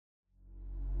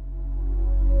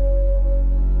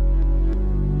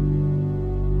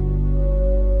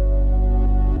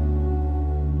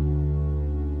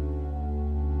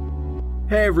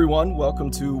Hey everyone, welcome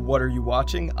to What Are You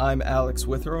Watching? I'm Alex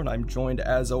Withrow, and I'm joined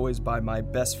as always by my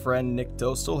best friend Nick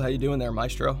Dostal. How you doing there,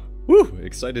 Maestro? Woo!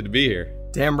 Excited to be here.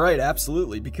 Damn right,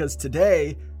 absolutely, because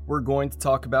today we're going to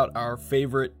talk about our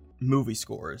favorite movie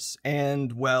scores.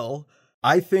 And, well,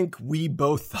 I think we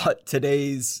both thought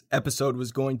today's episode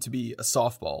was going to be a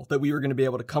softball, that we were going to be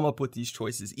able to come up with these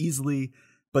choices easily.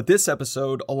 But this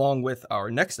episode, along with our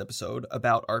next episode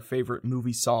about our favorite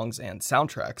movie songs and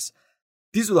soundtracks,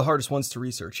 these were the hardest ones to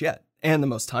research yet, and the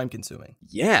most time-consuming.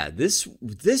 Yeah, this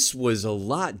was a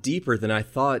lot deeper than I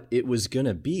thought it was going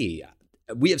to be.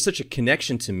 We have such a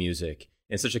connection to music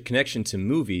and such a connection to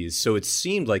movies, so it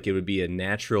seemed like it would be a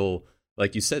natural,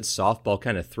 like you said, softball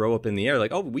kind of throw up in the air,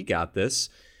 like, oh, we got this.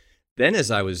 Then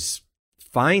as I was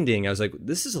finding, I was like,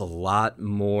 this is a lot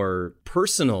more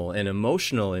personal and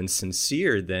emotional and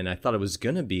sincere than I thought it was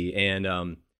going to be,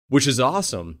 and which is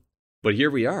awesome. But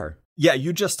here we are. Yeah,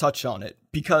 you just touched on it,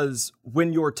 because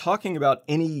when you're talking about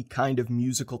any kind of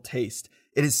musical taste,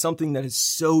 it is something that is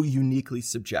so uniquely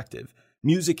subjective.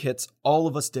 Music hits all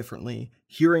of us differently.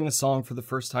 Hearing a song for the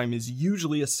first time is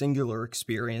usually a singular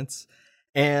experience,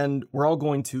 and we're all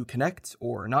going to connect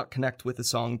or not connect with a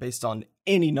song based on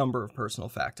any number of personal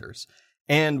factors.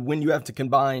 And when you have to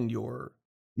combine your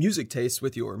music taste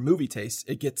with your movie taste,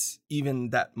 it gets even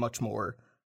that much more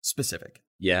specific.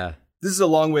 Yeah. This is a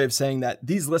long way of saying that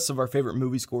these lists of our favorite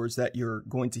movie scores that you're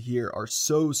going to hear are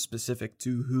so specific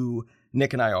to who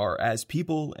Nick and I are as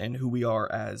people and who we are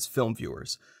as film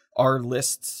viewers. Our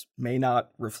lists may not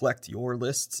reflect your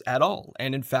lists at all.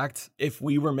 And in fact, if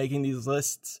we were making these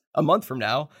lists a month from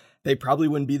now, they probably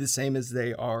wouldn't be the same as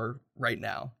they are right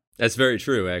now. That's very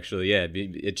true, actually. Yeah,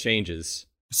 it changes.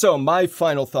 So my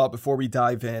final thought before we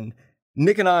dive in,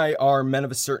 Nick and I are men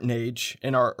of a certain age,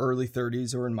 in our early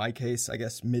 30s, or in my case, I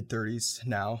guess mid-30s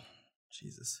now.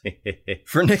 Jesus.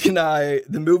 For Nick and I,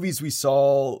 the movies we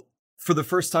saw for the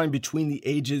first time between the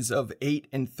ages of 8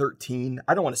 and 13,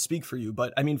 I don't want to speak for you,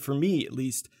 but I mean, for me at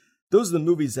least, those are the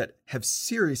movies that have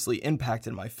seriously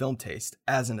impacted my film taste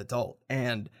as an adult.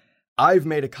 And I've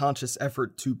made a conscious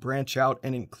effort to branch out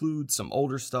and include some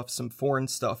older stuff, some foreign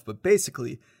stuff, but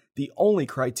basically, the only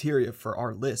criteria for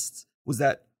our lists was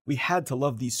that we had to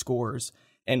love these scores,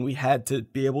 and we had to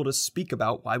be able to speak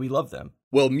about why we love them.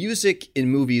 Well, music in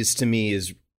movies to me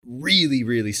is really,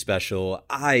 really special.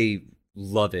 I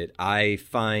love it. I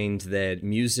find that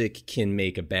music can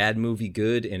make a bad movie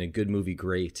good and a good movie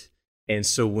great. And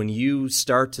so when you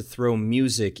start to throw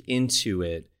music into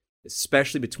it,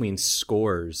 especially between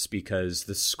scores, because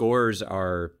the scores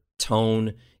are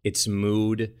tone, it's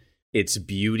mood, it's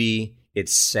beauty,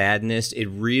 it's sadness, it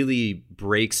really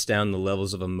breaks down the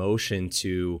levels of emotion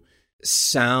to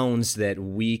sounds that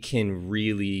we can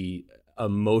really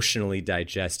emotionally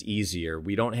digest easier.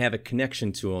 We don't have a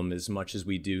connection to them as much as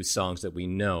we do songs that we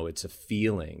know. It's a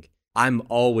feeling. I'm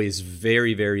always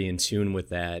very, very in tune with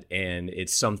that, and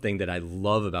it's something that I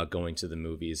love about going to the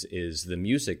movies is the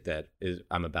music that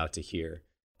I'm about to hear.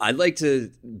 I'd like to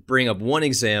bring up one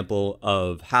example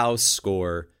of how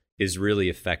score is really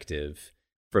effective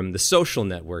from The Social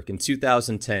Network in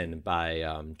 2010 by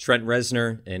Trent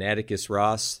Reznor and Atticus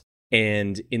Ross.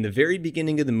 And in the very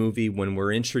beginning of the movie, when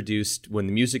we're introduced, when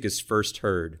the music is first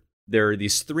heard, there are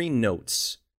these 3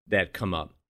 notes that come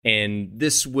up. And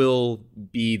this will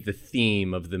be the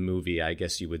theme of the movie, I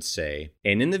guess you would say.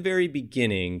 And in the very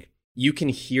beginning, you can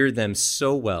hear them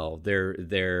so well.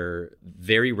 They're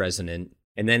very resonant.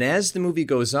 And then as the movie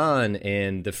goes on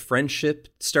and the friendship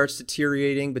starts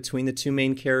deteriorating between the 2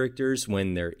 main characters,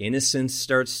 when their innocence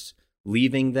starts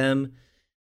leaving them,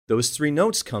 those 3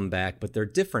 notes come back, but they're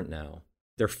different now.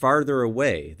 They're farther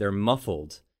away. They're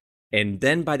muffled. And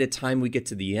then by the time we get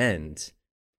to the end,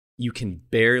 you can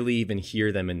barely even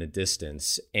hear them in the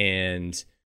distance. And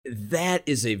that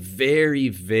is a very,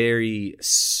 very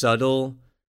subtle,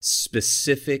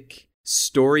 specific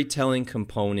storytelling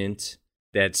component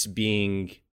that's being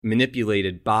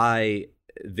manipulated by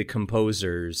the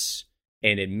composers,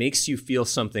 and it makes you feel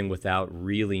something without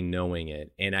really knowing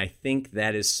it. And I think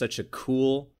that is such a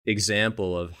cool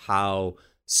example of how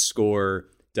score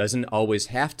doesn't always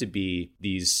have to be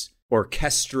these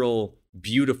orchestral,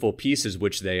 beautiful pieces,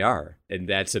 which they are. And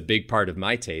that's a big part of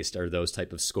my taste, are those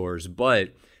type of scores. But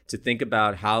to think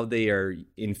about how they are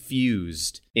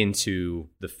infused into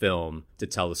the film to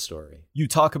tell the story. You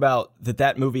talk about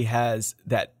that movie has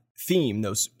that theme,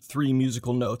 those 3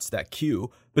 musical notes, that cue,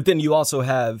 but then you also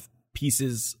have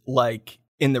pieces like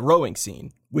in the rowing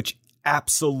scene, which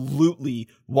absolutely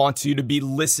wants you to be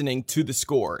listening to the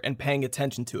score and paying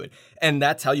attention to it. And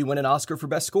that's how you win an Oscar for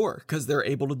Best Score, because they're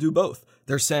able to do both.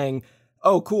 They're saying,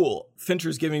 oh, cool,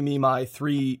 Fincher's giving me my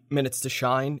 3 minutes to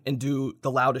shine and do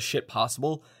the loudest shit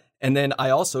possible. And then I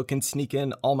also can sneak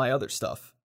in all my other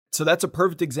stuff. So that's a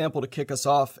perfect example to kick us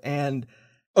off. And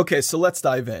okay, so let's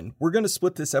dive in. We're going to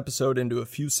split this episode into a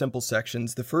few simple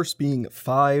sections. The first being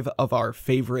 5 of our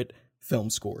favorite film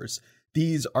scores.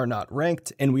 These are not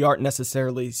ranked, and we aren't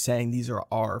necessarily saying these are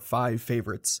our 5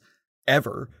 favorites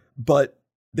ever, but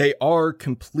they are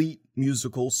complete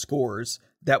musical scores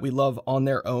that we love on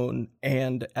their own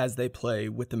and as they play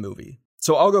with the movie.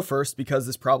 So I'll go first because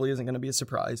this probably isn't going to be a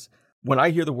surprise. When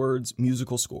I hear the words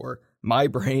musical score, my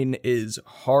brain is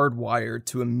hardwired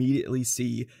to immediately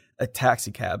see a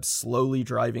taxicab slowly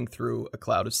driving through a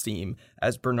cloud of steam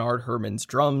as Bernard Herrmann's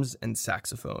drums and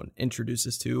saxophone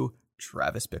introduces to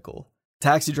Travis Bickle.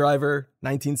 Taxi Driver,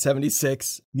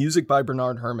 1976, music by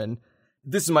Bernard Herrmann.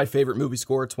 This is my favorite movie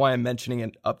score. It's why I'm mentioning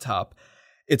it up top.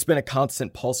 It's been a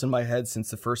constant pulse in my head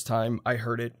since the first time I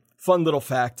heard it. Fun little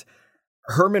fact,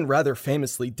 Herrmann rather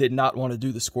famously did not want to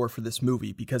do the score for this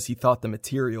movie because he thought the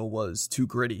material was too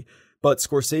gritty. But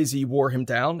Scorsese wore him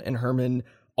down, and Herrmann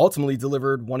ultimately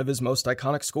delivered one of his most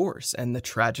iconic scores. And the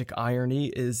tragic irony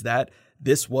is that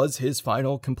this was his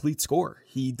final complete score.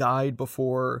 He died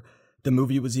before the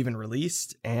movie was even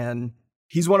released, and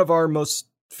he's one of our most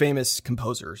famous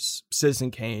composers. Citizen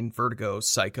Kane, Vertigo,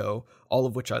 Psycho, all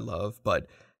of which I love, but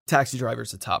Taxi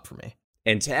Driver's the top for me.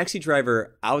 And Taxi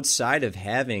Driver, outside of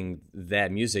having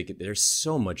that music, there's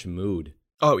so much mood.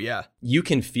 Oh, yeah. You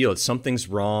can feel it. Something's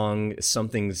wrong.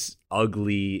 Something's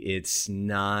ugly. It's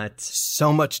not...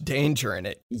 So much danger in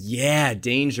it. Yeah,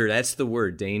 danger. That's the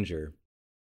word, danger.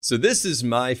 So this is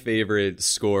my favorite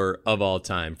score of all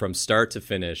time, from start to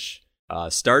finish.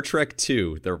 Star Trek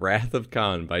II, The Wrath of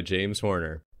Khan by James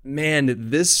Horner. Man,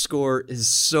 this score is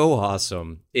so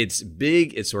awesome. It's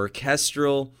big. It's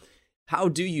orchestral. How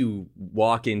do you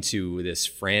walk into this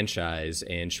franchise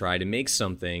and try to make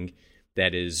something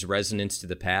that is resonant to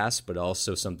the past, but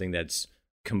also something that's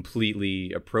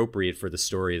completely appropriate for the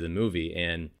story of the movie?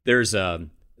 And there's a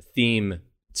theme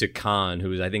to Khan,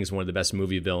 who I think is one of the best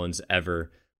movie villains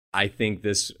ever. I think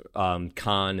this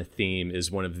Khan theme is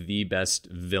one of the best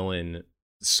villain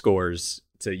scores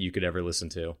that you could ever listen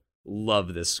to.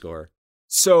 Love this score.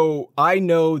 So I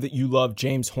know that you love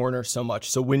James Horner so much.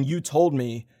 So when you told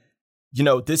me, you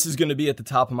know, this is going to be at the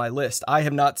top of my list, I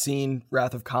have not seen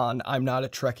Wrath of Khan. I'm not a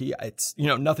Trekkie. It's, you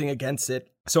know, nothing against it.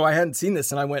 So I hadn't seen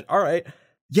this and I went, all right.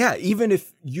 Yeah, even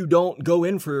if you don't go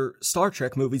in for Star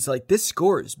Trek movies, like, this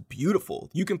score is beautiful.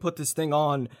 You can put this thing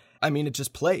on. I mean, it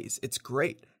just plays. It's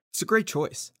great. It's a great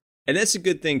choice. And that's a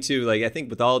good thing, too. Like, I think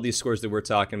with all of these scores that we're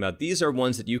talking about, these are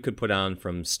ones that you could put on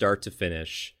from start to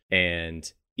finish. And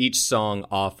each song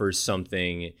offers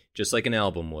something just like an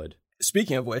album would.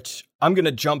 Speaking of which, I'm going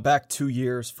to jump back 2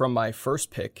 years from my first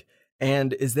pick.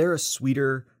 And is there a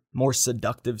sweeter, more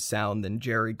seductive sound than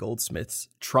Jerry Goldsmith's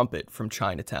trumpet from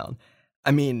Chinatown?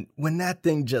 I mean, when that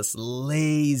thing just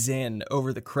lays in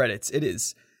over the credits, it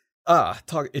is,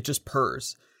 it just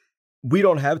purrs. We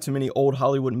don't have too many old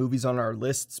Hollywood movies on our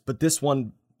lists, but this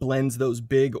one blends those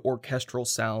big orchestral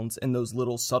sounds and those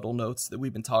little subtle notes that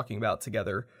we've been talking about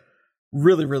together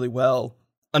really, really well.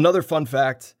 Another fun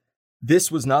fact,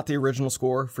 this was not the original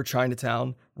score for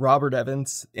Chinatown. Robert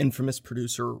Evans, infamous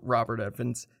producer Robert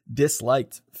Evans,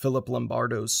 disliked Philip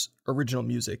Lombardo's original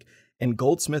music, and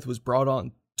Goldsmith was brought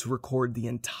on to record the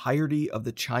entirety of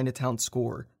the Chinatown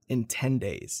score in 10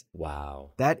 days.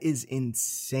 Wow. That is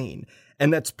insane.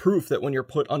 And that's proof that when you're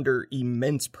put under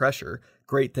immense pressure,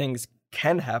 great things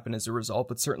can happen as a result,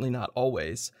 but certainly not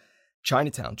always.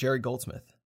 Chinatown, Jerry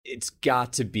Goldsmith. It's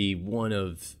got to be one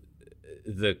of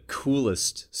the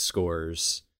coolest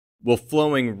scores. Well,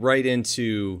 flowing right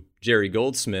into Jerry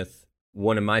Goldsmith,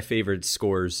 one of my favorite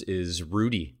scores is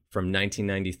Rudy from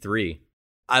 1993.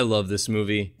 I love this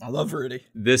movie. I love Rudy.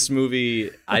 This movie,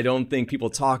 I don't think people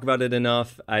talk about it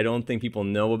enough. I don't think people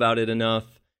know about it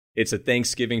enough. It's a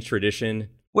Thanksgiving tradition.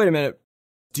 Wait a minute.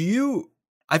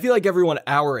 I feel like everyone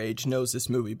our age knows this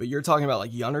movie, but you're talking about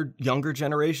like younger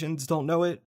generations don't know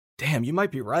it? Damn, you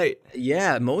might be right.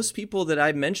 Yeah, most people that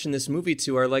I mention this movie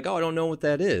to are like, oh, I don't know what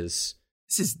that is.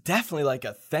 This is definitely like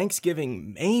a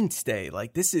Thanksgiving mainstay.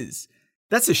 Like,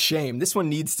 that's a shame. This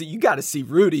one you gotta see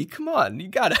Rudy. Come on, you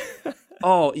gotta...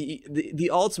 Oh,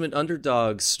 the ultimate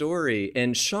underdog story.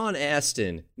 And Sean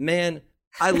Astin, man,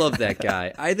 I love that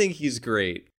guy. I think he's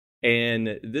great.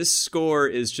 And this score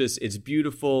is just, it's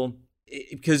beautiful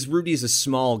because Rudy's a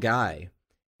small guy.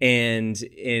 And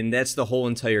that's the whole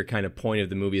entire kind of point of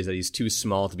the movie, is that he's too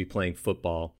small to be playing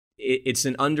football. It's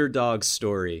an underdog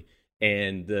story.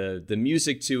 And the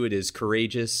music to it is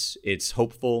courageous. It's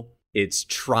hopeful. It's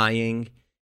trying.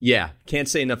 Yeah, can't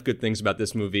say enough good things about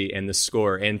this movie and the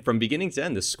score. And from beginning to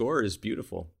end, the score is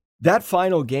beautiful. That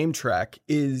final game track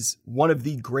is one of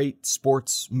the great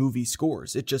sports movie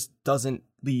scores. It just doesn't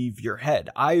leave your head.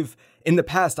 In the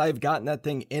past, I've gotten that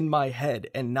thing in my head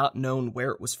and not known where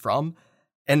it was from.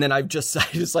 And then I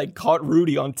just like caught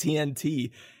Rudy on TNT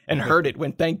and heard it,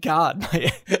 went, thank God.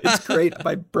 It's great.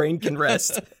 My brain can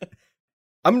rest.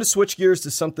 I'm going to switch gears to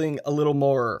something a little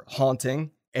more haunting.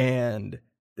 And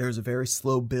there's a very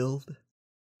slow build,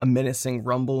 a menacing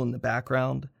rumble in the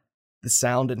background. The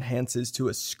sound enhances to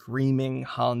a screaming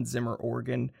Hans Zimmer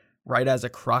organ right as a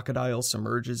crocodile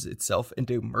submerges itself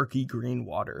into murky green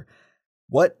water.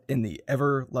 What in the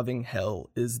ever-loving hell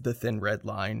is The Thin Red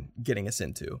Line getting us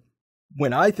into?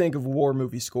 When I think of war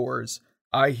movie scores,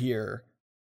 I hear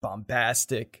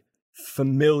bombastic,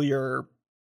 familiar,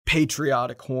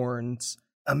 patriotic horns,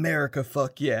 America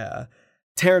fuck yeah.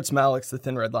 Terrence Malick's The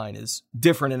Thin Red Line is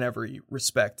different in every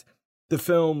respect. The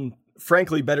film,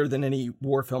 frankly better than any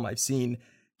war film I've seen,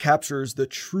 captures the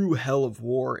true hell of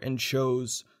war and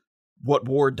shows what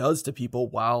war does to people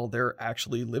while they're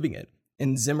actually living it.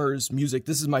 And Zimmer's music,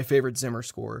 this is my favorite Zimmer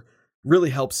score, really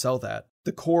helps sell that.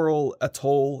 The choral,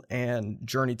 Atoll, and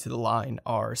Journey to the Line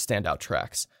are standout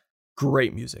tracks.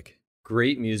 Great music.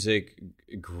 Great music,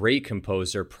 great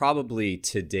composer, probably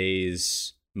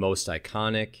today's most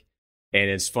iconic. And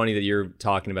it's funny that you're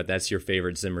talking about that's your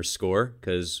favorite Zimmer score,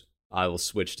 because I will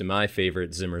switch to my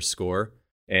favorite Zimmer score.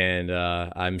 And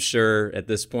I'm sure at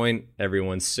this point,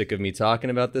 everyone's sick of me talking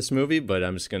about this movie, but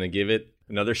I'm just going to give it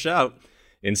another shout.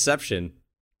 Inception.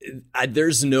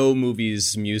 There's no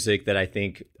movie's music that I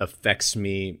think affects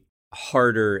me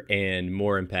harder and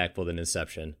more impactful than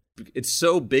Inception. It's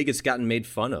so big, it's gotten made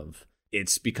fun of.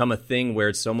 It's become a thing where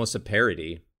it's almost a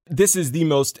parody. This is the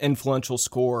most influential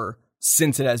score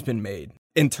since it has been made.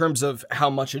 In terms of how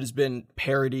much it has been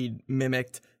parodied,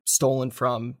 mimicked, stolen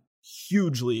from,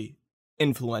 hugely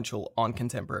influential on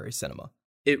contemporary cinema.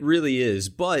 It really is.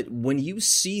 But when you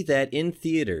see that in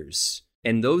theaters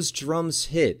and those drums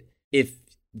hit, if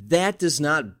that does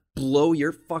not blow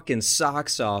your fucking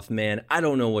socks off, man, I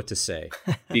don't know what to say.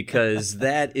 Because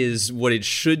that is what it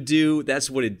should do. That's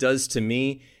what it does to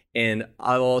me. And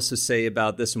I'll also say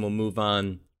about this, and we'll move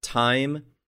on, Time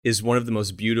is one of the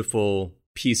most beautiful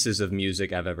pieces of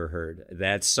music I've ever heard.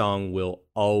 That song will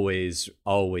always,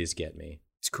 always get me.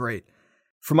 It's great.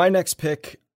 For my next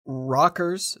pick,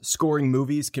 rockers scoring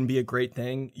movies can be a great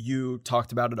thing. You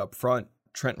talked about it up front.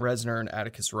 Trent Reznor and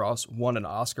Atticus Ross won an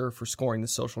Oscar for scoring The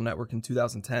Social Network in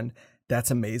 2010. That's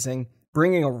amazing.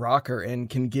 Bringing a rocker in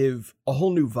can give a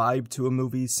whole new vibe to a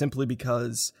movie simply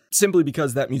because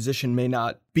that musician may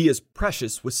not be as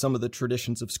precious with some of the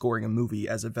traditions of scoring a movie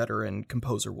as a veteran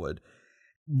composer would.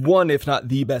 One, if not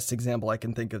the best example I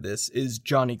can think of this, is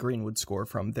Johnny Greenwood's score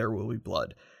from There Will Be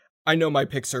Blood. I know my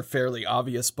picks are fairly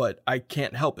obvious, but I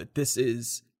can't help it. This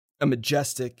is a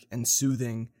majestic and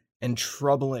soothing and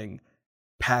troubling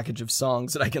package of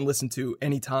songs that I can listen to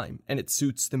anytime, and it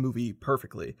suits the movie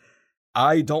perfectly.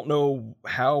 I don't know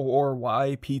how or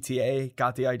why PTA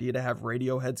got the idea to have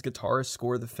Radiohead's guitarist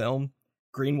score the film.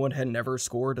 Greenwood had never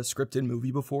scored a scripted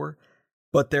movie before,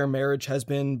 but their marriage has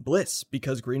been bliss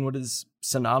because Greenwood is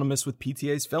synonymous with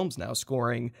PTA's films now,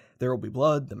 scoring There Will Be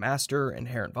Blood, The Master,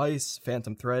 Inherent Vice,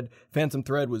 Phantom Thread. Phantom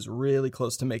Thread was really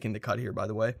close to making the cut here, by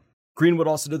the way. Greenwood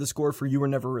also did the score for You Were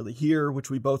Never Really Here, which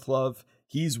we both love.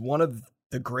 He's one of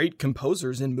the great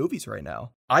composers in movies right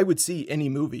now. I would see any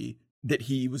movie that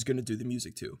he was going to do the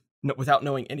music to, without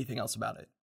knowing anything else about it.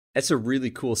 That's a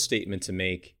really cool statement to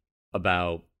make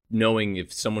about knowing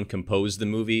if someone composed the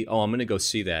movie. Oh, I'm going to go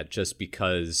see that just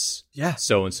because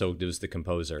so-and-so was the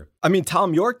composer. I mean,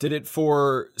 Tom York did it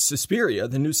for Suspiria,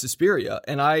 the new Suspiria.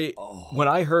 And when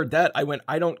I heard that, I went,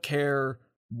 I don't care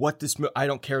what I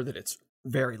don't care that it's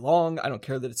very long. I don't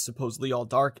care that it's supposedly all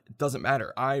dark. It doesn't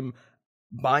matter. I'm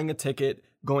buying a ticket,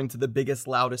 going to the biggest,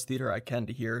 loudest theater I can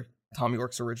to hear Tom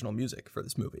York's original music for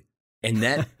this movie. And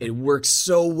that it works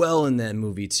so well in that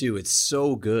movie too. It's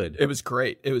so good. It was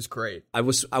great. I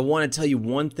want to tell you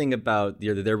one thing about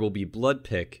the There Will Be Blood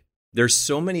pick. There's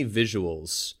so many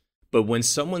visuals, but when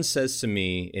someone says to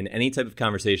me in any type of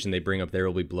conversation they bring up There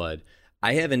Will Be Blood,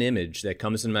 I have an image that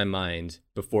comes in my mind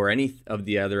before any of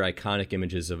the other iconic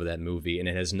images of that movie, and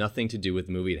it has nothing to do with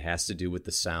the movie. It has to do with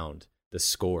the sound, the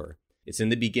score. It's in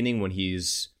the beginning when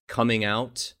he's coming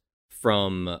out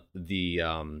from the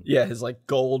his like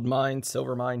gold mine,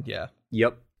 silver mine,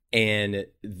 Yep. And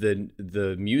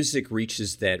the music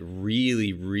reaches that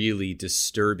really, really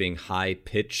disturbing high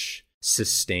pitch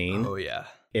sustain. Oh yeah.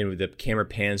 And the camera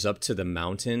pans up to the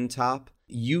mountain top.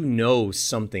 you know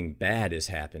something bad is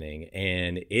happening,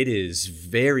 and it is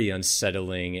very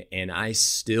unsettling, and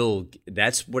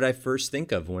that's what I first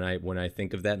think of when I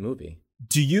think of that movie.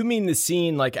 Do you mean the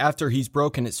scene like after he's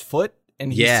broken his foot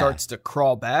and he starts to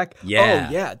crawl back? Yeah.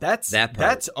 Oh yeah,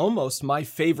 that's almost my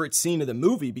favorite scene of the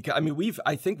movie, because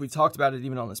I think we've talked about it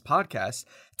even on this podcast.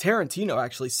 Tarantino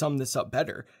actually summed this up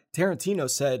better. Tarantino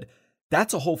said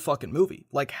that's a whole fucking movie.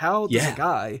 Like, how does a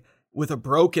guy with a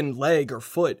broken leg or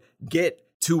foot get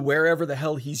to wherever the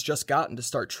hell he's just gotten to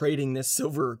start trading this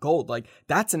silver or gold? Like,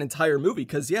 that's an entire movie,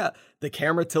 because the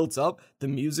camera tilts up, the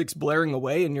music's blaring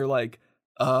away, and you're like,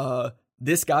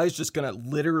 this guy's just gonna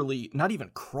literally not even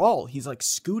crawl. He's like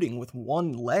scooting with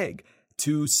one leg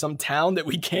to some town that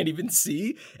we can't even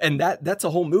see. And that's a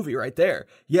whole movie right there.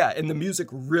 Yeah, and the music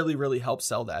really, really helps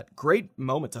sell that. Great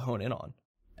moment to hone in on.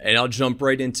 And I'll jump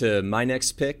right into my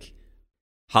next pick,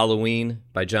 Halloween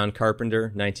by John Carpenter,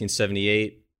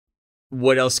 1978.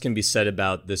 What else can be said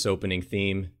about this opening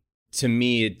theme? To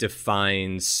me, it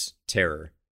defines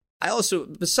terror. I also,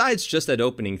 besides just that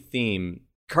opening theme,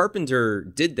 Carpenter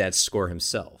did that score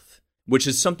himself, which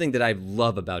is something that I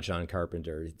love about John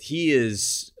Carpenter. He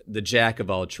is the jack of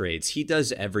all trades. He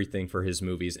does everything for his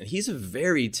movies, and he's a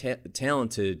very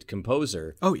talented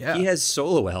composer. Oh, yeah. He has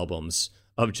solo albums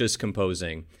of just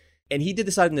composing, and he did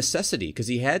this out of necessity because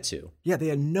he had to. Yeah, they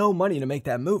had no money to make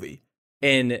that movie.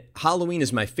 And Halloween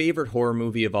is my favorite horror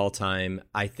movie of all time.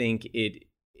 I think it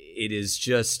is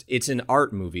just, it's an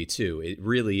art movie too. It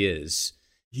really is.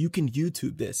 You can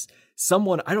YouTube this.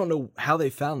 Someone, I don't know how they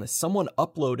found this, someone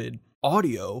uploaded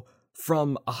audio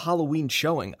from a Halloween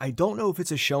showing. I don't know if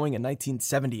it's a showing in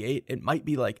 1978. It might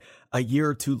be like a year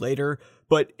or two later,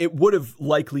 but it would have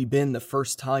likely been the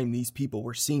first time these people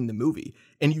were seeing the movie.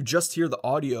 And you just hear the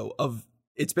audio of,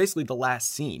 it's basically the last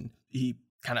scene. He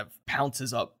kind of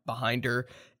pounces up behind her,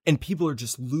 and people are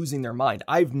just losing their mind.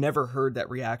 I've never heard that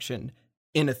reaction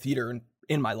in a theater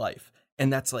in my life.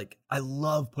 And that's like, I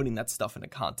love putting that stuff into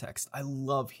context. I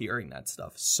love hearing that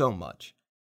stuff so much.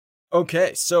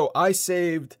 Okay, so I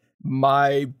saved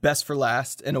my best for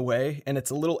last in a way, and it's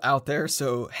a little out there,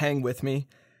 so hang with me.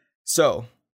 So,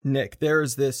 Nick,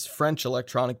 there's this French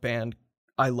electronic band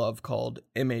I love called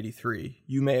M83.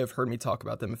 You may have heard me talk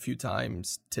about them a few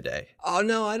times today. Oh,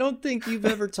 no, I don't think you've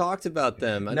ever talked about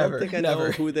them. I don't think I know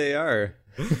who they are.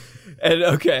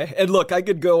 And look, I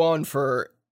could go on for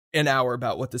an hour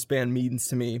about what this band means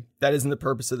to me. That isn't the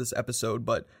purpose of this episode,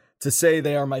 but to say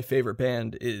they are my favorite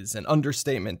band is an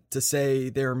understatement. To say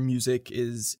their music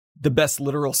is the best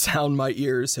literal sound my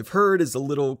ears have heard is a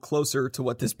little closer to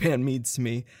what this band means to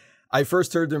me. I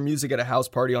first heard their music at a house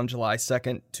party on July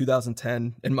 2nd,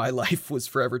 2010, and my life was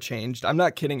forever changed. I'm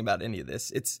not kidding about any of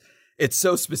this. It's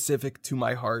so specific to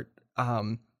my heart.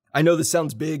 I know this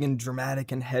sounds big and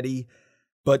dramatic and heady,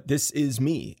 but this is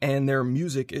me, and their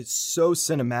music is so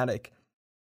cinematic.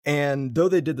 And though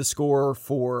they did the score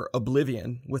for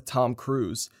Oblivion with Tom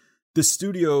Cruise, the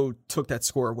studio took that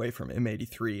score away from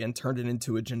M83 and turned it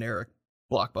into a generic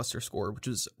blockbuster score, which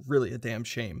is really a damn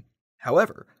shame.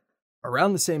 However,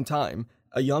 around the same time,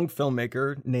 a young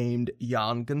filmmaker named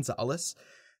Jan Gonzalez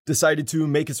decided to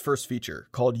make his first feature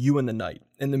called You and the Night.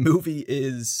 And the movie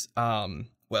is,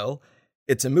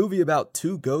 it's a movie about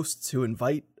two ghosts who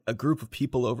invite a group of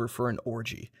people over for an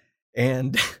orgy.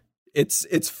 And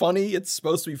it's funny. It's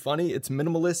supposed to be funny. It's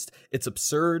minimalist. It's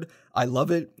absurd. I love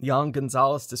it. Jan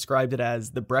Gonzalez described it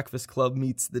as the Breakfast Club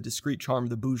meets the discreet charm of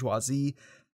the bourgeoisie.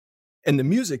 And the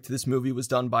music to this movie was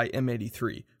done by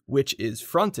M83, which is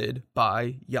fronted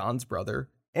by Jan's brother,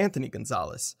 Anthony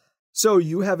Gonzalez. So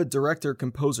you have a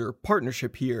director-composer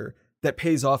partnership here that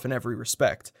pays off in every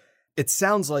respect. It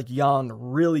sounds like Jan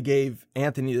really gave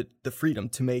Anthony the freedom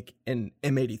to make an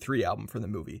M83 album for the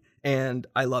movie, and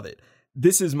I love it.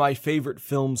 This is my favorite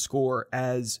film score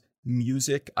as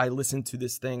music. I listen to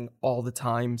this thing all the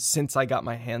time since I got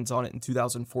my hands on it in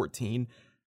 2014.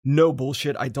 No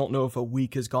bullshit, I don't know if a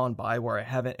week has gone by where I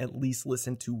haven't at least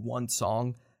listened to one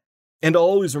song. And I'll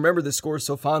always remember this score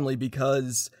so fondly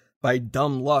because by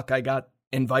dumb luck, I got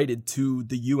invited to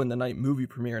the You and the Night movie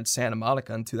premiere in Santa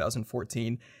Monica in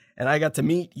 2014. And I got to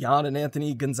meet Jan and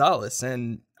Anthony Gonzalez,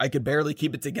 and I could barely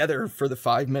keep it together for the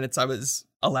 5 minutes I was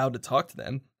allowed to talk to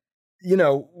them. You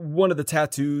know, one of the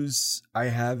tattoos I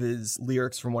have is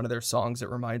lyrics from one of their songs that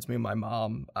reminds me of my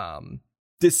mom.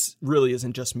 This really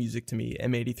isn't just music to me.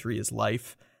 M83 is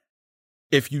life.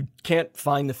 If you can't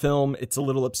find the film, it's a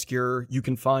little obscure. You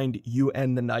can find You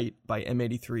and the Night by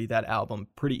M83, that album,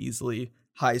 pretty easily.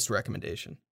 Highest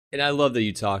recommendation. And I love that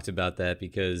you talked about that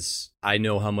because I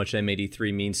know how much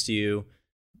M83 means to you.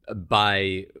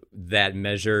 By that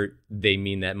measure, they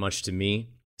mean that much to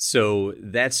me. So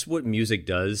that's what music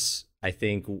does. I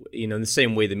think, in the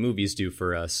same way that movies do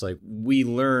for us. Like, we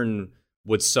learn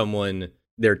what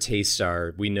their tastes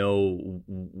are. We know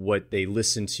what they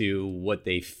listen to, what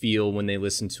they feel when they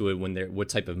listen to it, what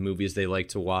type of movies they like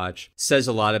to watch. It says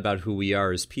a lot about who we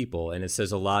are as people, and it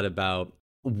says a lot about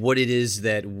what it is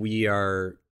that we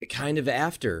are kind of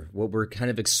after, what we're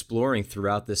kind of exploring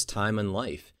throughout this time in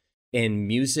life. And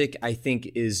music, I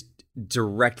think, is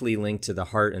directly linked to the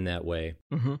heart in that way.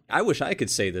 Mm-hmm. I wish I could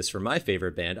say this for my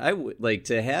favorite band. I would like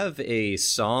to have a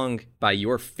song by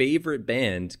your favorite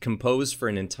band composed for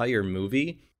an entire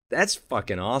movie. That's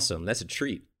fucking awesome. That's a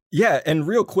treat. Yeah, and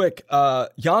real quick,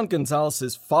 Jan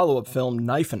Gonzalez's follow-up film,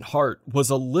 Knife and Heart, was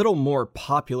a little more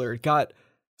popular. It got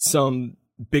some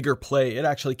bigger play. It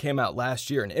actually came out last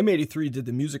year, and M83 did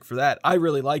the music for that. I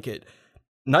really like it.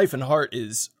 Knife and Heart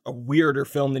is a weirder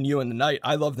film than You and the Night.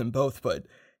 I love them both, but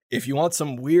if you want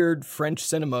some weird French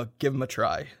cinema, give them a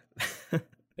try.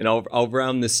 And I'll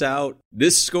round this out.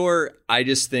 This score, I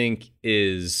just think,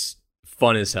 is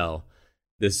fun as hell.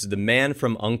 This is The Man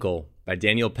from U.N.C.L.E. by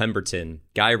Daniel Pemberton,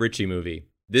 Guy Ritchie movie.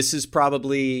 This is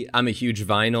probably, I'm a huge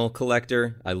vinyl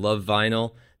collector. I love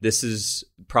vinyl. This is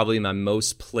probably my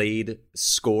most played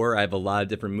score. I have a lot of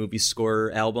different movie score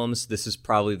albums. This is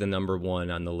probably the number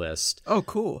one on the list. Oh,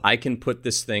 cool. I can put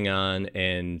this thing on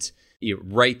and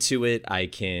right to it. I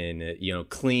can,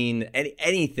 clean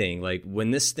anything. Like,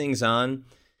 when this thing's on,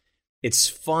 it's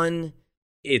fun.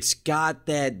 It's got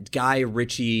that Guy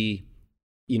Ritchie,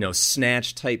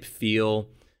 Snatch type feel,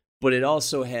 but it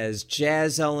also has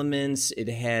jazz elements.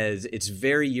 It's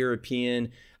very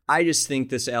European. I just think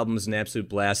this album is an absolute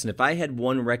blast. And if I had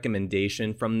one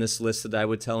recommendation from this list that I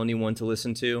would tell anyone to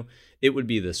listen to, it would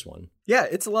be this one. Yeah,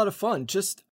 it's a lot of fun.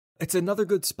 It's another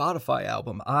good Spotify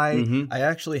album. I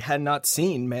actually had not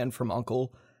seen Man from U.N.C.L.E.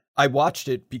 I watched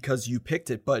it because you picked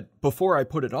it, but before I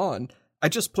put it on, I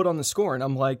just put on the score and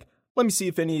I'm like, let me see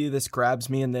if any of this grabs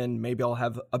me and then maybe I'll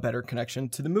have a better connection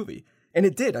to the movie. And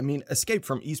it did. I mean, Escape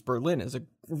from East Berlin is a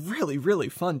really, really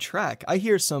fun track. I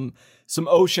hear some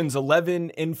Ocean's 11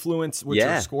 influence, which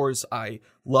are scores I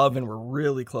love and were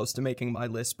really close to making my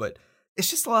list, but it's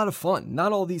just a lot of fun.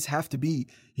 Not all these have to be,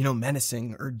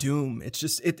 menacing or doom. It's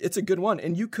just, it's a good one.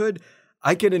 And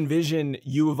I could envision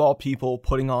you of all people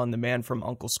putting on the Man from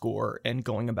U.N.C.L.E. score and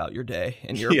going about your day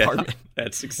in your apartment.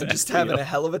 That's exactly. And just having a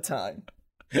hell of a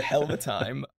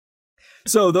time.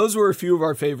 So those were a few of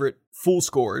our favorite full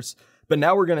scores, but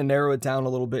now we're going to narrow it down a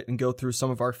little bit and go through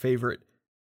some of our favorite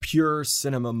pure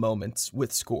cinema moments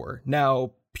with score.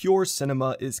 Now, pure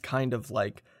cinema is kind of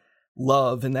like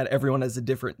love in that everyone has a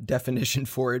different definition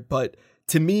for it, but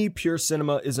to me, pure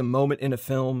cinema is a moment in a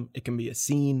film. It can be a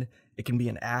scene, it can be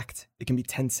an act, it can be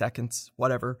 10 seconds,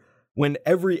 whatever, when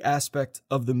every aspect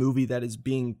of the movie that is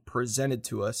being presented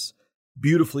to us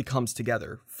beautifully comes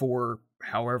together for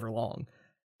however long.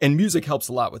 And music helps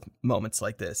a lot with moments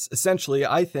like this. Essentially,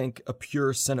 I think a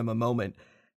pure cinema moment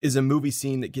is a movie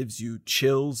scene that gives you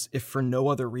chills, if for no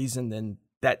other reason than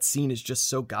that scene is just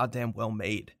so goddamn well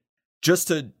made. Just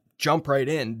to jump right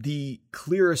in, the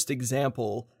clearest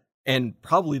example and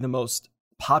probably the most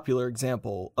popular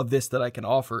example of this that I can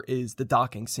offer is the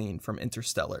docking scene from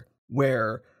Interstellar,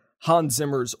 where Hans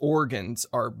Zimmer's organs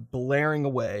are blaring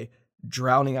away,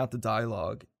 drowning out the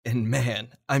dialogue. And man,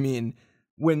 I mean,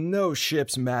 when those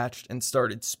ships matched and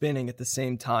started spinning at the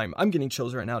same time, I'm getting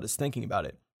chills right now just thinking about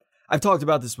it. I've talked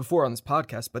about this before on this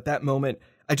podcast, but that moment,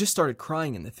 I just started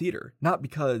crying in the theater, not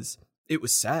because it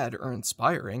was sad or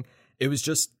inspiring. It was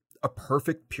just a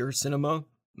perfect pure cinema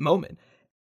moment.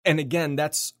 And again,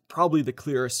 that's probably the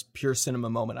clearest pure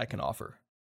cinema moment I can offer.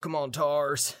 Come on,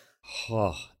 Tars.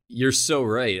 Oh, you're so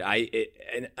right.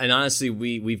 And honestly,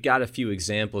 we've got a few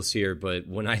examples here, but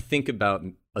when I think about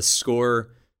a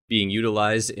score being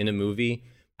utilized in a movie,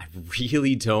 I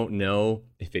really don't know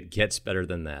if it gets better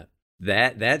than that.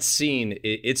 That scene,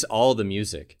 it's all the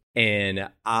music, and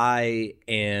I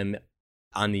am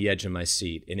on the edge of my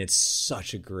seat, and it's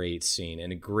such a great scene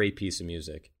and a great piece of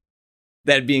music.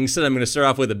 That being said, I'm going to start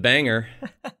off with a banger.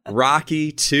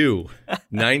 Rocky II,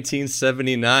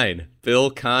 1979, Bill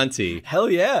Conti. Hell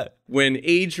yeah. When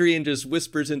Adrian just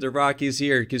whispers into Rocky's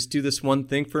ear, just do this one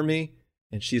thing for me,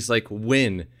 and she's like,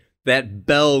 win. That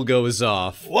bell goes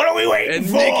off. What are we waiting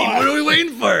for? Nikki, what are we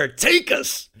waiting for? Take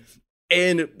us.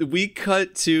 And we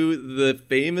cut to the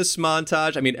famous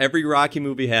montage. I mean, every Rocky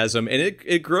movie has them, and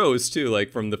it grows too,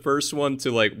 like from the first one to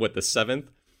like, the seventh?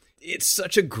 It's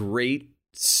such a great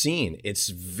scene. It's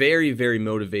very, very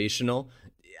motivational.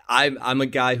 I'm a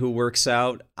guy who works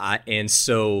out, and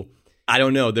so I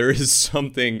don't know. There is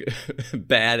something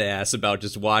badass about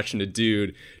just watching a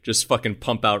dude just fucking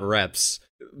pump out reps.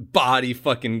 Body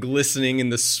fucking glistening in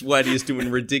the sweat. He's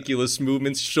doing ridiculous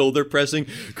movements, shoulder pressing.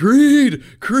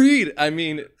 Creed! I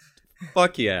mean,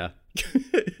 fuck yeah.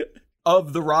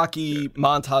 Of the Rocky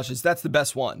montages, that's the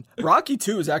best one. Rocky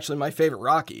 2 is actually my favorite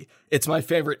Rocky. It's my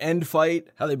favorite end fight,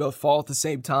 how they both fall at the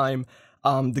same time.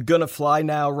 The Gonna Fly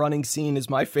Now running scene is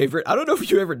my favorite. I don't know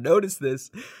if you ever noticed this.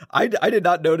 I did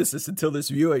not notice this until this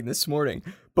viewing this morning.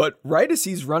 But right as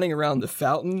he's running around the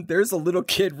fountain, there's a little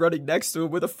kid running next to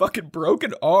him with a fucking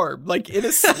broken arm, like in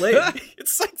a sling.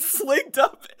 It's like slinged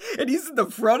up, and he's in the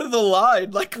front of the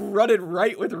line, like running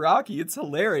right with Rocky. It's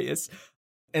hilarious.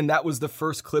 And that was the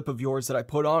first clip of yours that I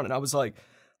put on, and I was like,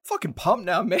 fucking pumped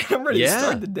now, man. I'm ready to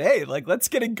start the day. Like, let's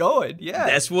get it going. Yeah.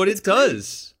 That's what it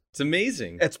does. It's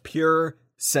amazing. It's pure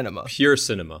cinema. Pure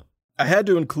cinema. I had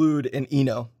to include an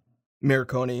Ennio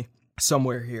Morricone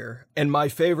somewhere here. And my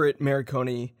favorite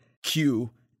Morricone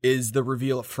cue is the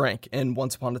reveal of Frank in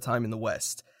Once Upon a Time in the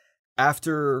West.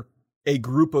 After a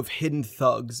group of hidden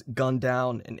thugs gun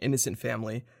down an innocent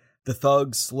family, the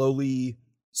thugs slowly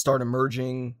start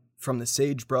emerging from the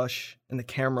sagebrush, and the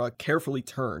camera carefully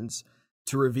turns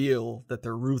to reveal that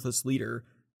their ruthless leader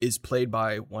is played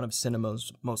by one of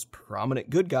cinema's most prominent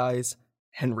good guys,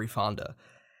 Henry Fonda.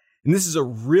 And this is a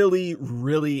really,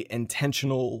 really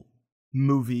intentional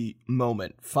movie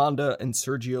moment. Fonda and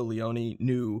Sergio Leone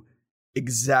knew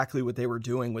exactly what they were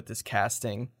doing with this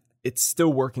casting. It's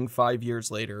still working 5 years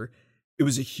later. It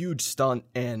was a huge stunt,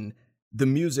 and the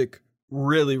music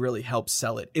really, really helps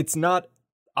sell it. It's not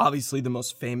obviously the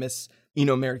most famous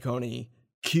Ennio Morricone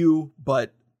cue,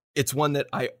 but it's one that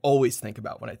I always think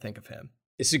about when I think of him.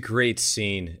 It's a great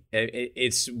scene.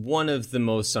 It's one of the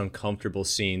most uncomfortable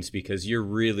scenes because you're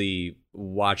really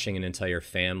watching an entire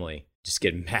family just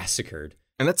get massacred.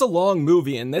 And that's a long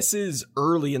movie, and this is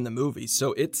early in the movie,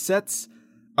 so it sets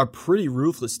a pretty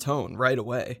ruthless tone right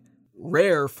away.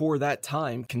 Rare for that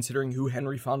time, considering who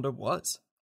Henry Fonda was.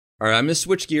 All right, I'm going to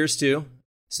switch gears too.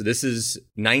 So this is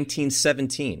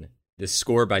 1917. This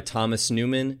score by Thomas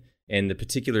Newman. And the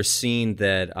particular scene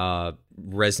that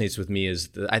resonates with me is,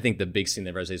 I think the big scene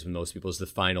that resonates with most people is the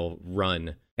final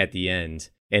run at the end.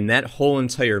 And that whole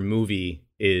entire movie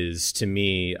is, to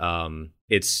me,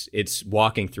 it's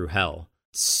walking through hell.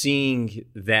 Seeing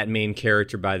that main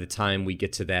character by the time we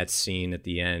get to that scene at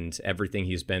the end, everything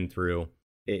he's been through,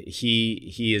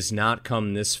 he has not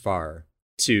come this far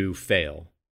to fail.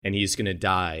 And he's going to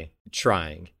die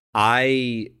trying.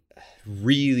 I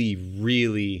really,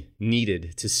 really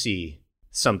needed to see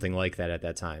something like that at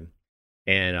that time.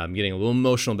 And I'm getting a little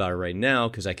emotional about it right now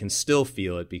because I can still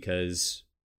feel it, because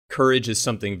courage is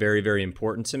something very, very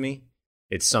important to me.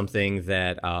 It's something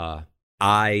that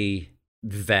I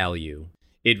value.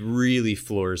 It really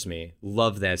floors me.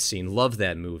 Love that scene. Love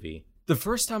that movie. The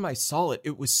first time I saw it,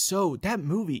 that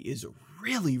movie is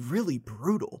really, really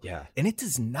brutal. Yeah. And it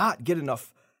does not get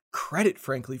enough credit,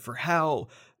 frankly, for how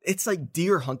it's like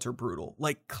Deer Hunter brutal,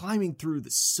 like climbing through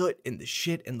the soot and the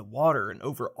shit and the water and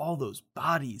over all those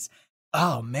bodies.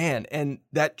 Oh man. And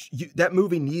that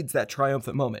movie needs that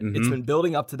triumphant moment. Mm-hmm. It's been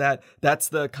building up to that. That's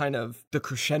the kind of the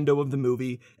crescendo of the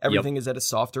movie. Everything is at a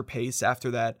softer pace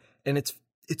after that. And it's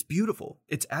beautiful.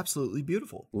 It's absolutely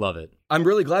beautiful. Love it. I'm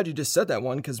really glad you just said that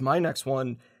one, because my next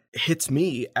one hits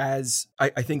me as I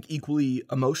think equally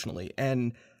emotionally.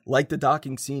 And like the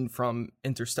docking scene from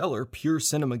Interstellar, pure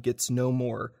cinema gets no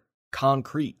more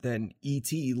concrete than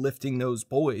E.T. lifting those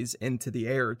boys into the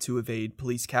air to evade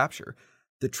police capture.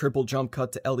 The triple jump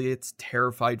cut to Elliot's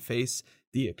terrified face,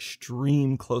 the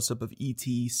extreme close-up of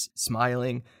E.T.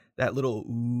 smiling, that little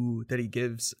ooh that he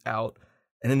gives out,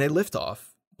 and then they lift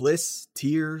off. Bliss,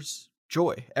 tears,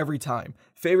 joy every time.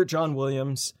 Favorite John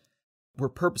Williams. We're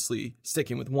purposely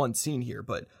sticking with one scene here,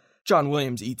 but John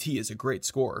Williams' E.T. is a great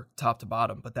score, top to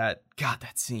bottom, but that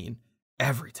scene,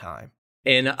 every time.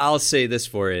 And I'll say this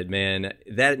for it, man.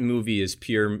 That movie is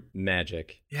pure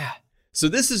magic. Yeah. So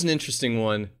this is an interesting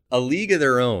one. A League of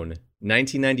Their Own,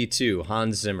 1992,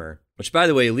 Hans Zimmer. Which, by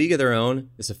the way, A League of Their Own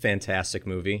is a fantastic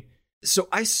movie. So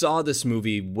I saw this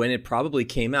movie when it probably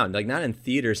came out. Like, not in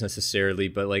theaters necessarily,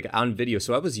 but like on video.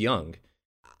 So I was young.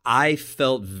 I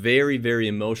felt very, very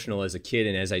emotional as a kid,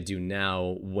 and as I do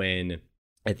now, when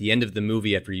at the end of the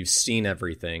movie, after you've seen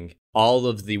everything, all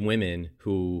of the women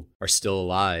who are still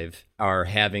alive are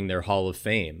having their Hall of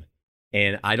Fame.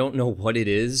 And I don't know what it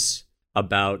is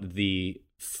about the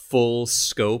full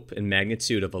scope and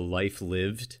magnitude of a life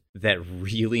lived that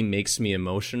really makes me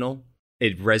emotional.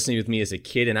 It resonated with me as a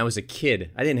kid, and I was a kid.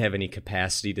 I didn't have any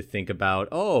capacity to think about,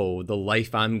 the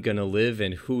life I'm going to live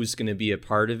and who's going to be a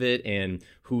part of it and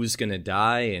who's going to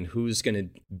die and who's going to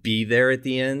be there at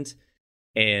the end.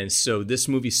 And so this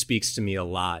movie speaks to me a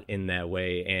lot in that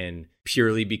way, and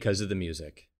purely because of the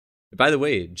music. By the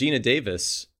way, Gina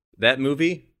Davis, that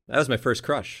movie, that was my first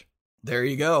crush. There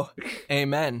you go.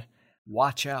 Amen.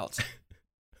 Watch out.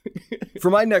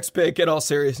 For my next pick, in all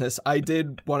seriousness,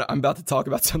 I'm about to talk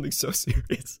about something so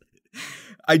serious.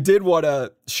 I did want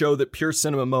to show that pure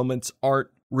cinema moments aren't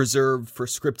reserved for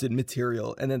scripted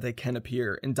material and that they can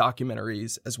appear in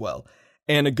documentaries as well.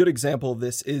 And a good example of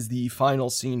this is the final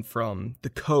scene from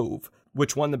The Cove,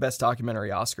 which won the Best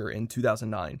Documentary Oscar in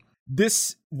 2009.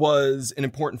 This was an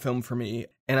important film for me,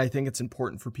 and I think it's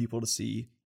important for people to see.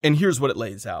 And here's what it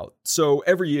lays out. So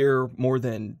every year, more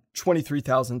than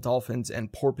 23,000 dolphins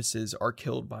and porpoises are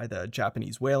killed by the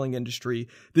Japanese whaling industry.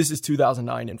 This is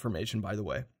 2009 information, by the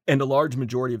way. And a large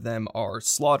majority of them are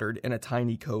slaughtered in a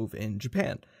tiny cove in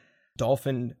Japan.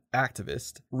 Dolphin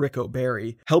activist Rico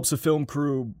Berry helps a film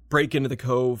crew break into the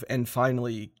cove and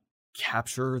finally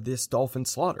capture this dolphin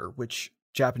slaughter, which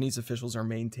Japanese officials are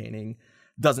maintaining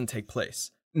doesn't take place.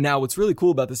 Now, what's really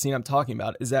cool about the scene I'm talking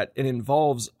about is that it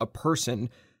involves a person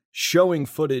showing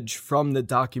footage from the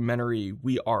documentary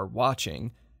we are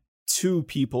watching to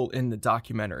people in the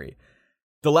documentary.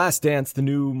 The Last Dance, the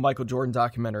new Michael Jordan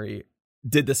documentary,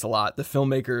 did this a lot. The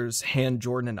filmmakers hand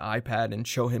Jordan an iPad and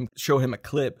show him a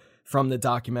clip from the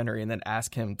documentary and then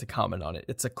ask him to comment on it.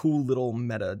 It's a cool little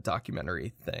meta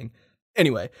documentary thing.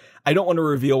 Anyway, I don't want to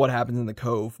reveal what happens in the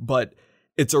cove, but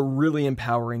it's a really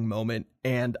empowering moment,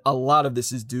 and a lot of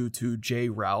this is due to Jay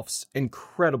Ralph's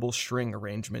incredible string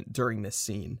arrangement during this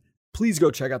scene. Please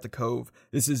go check out The Cove.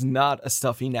 This is not a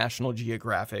stuffy National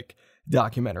Geographic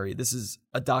documentary. This is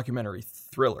a documentary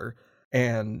thriller,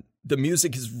 and the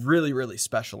music is really, really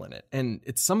special in it, and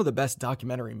it's some of the best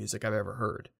documentary music I've ever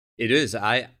heard. It is.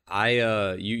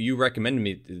 You recommended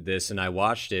me this, and I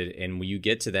watched it, and when you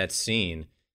get to that scene,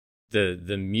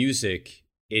 the music,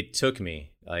 it took me.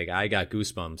 Like, I got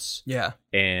goosebumps. Yeah.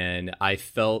 And I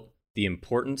felt the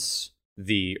importance,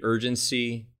 the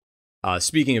urgency.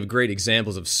 Speaking of great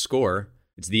examples of score,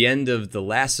 it's the end of The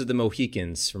Last of the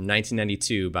Mohicans from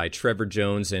 1992 by Trevor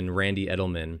Jones and Randy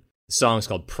Edelman. The song's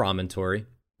called Promontory.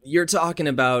 You're talking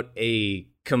about a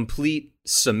complete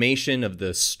summation of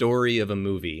the story of a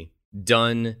movie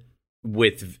done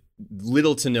with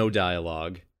little to no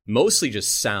dialogue, mostly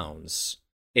just sounds.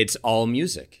 It's all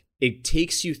music. It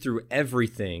takes you through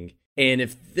everything. And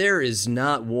if there is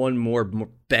not one more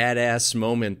badass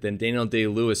moment than Daniel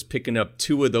Day-Lewis picking up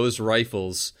two of those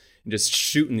rifles and just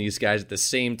shooting these guys at the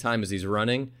same time as he's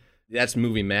running, that's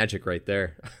movie magic right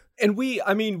there. And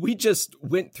we just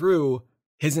went through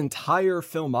his entire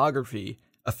filmography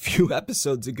a few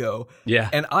episodes ago. Yeah.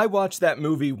 And I watched that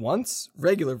movie once,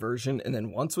 regular version, and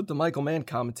then once with the Michael Mann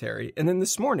commentary. And then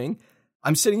this morning,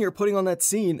 I'm sitting here putting on that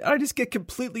scene, and I just get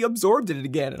completely absorbed in it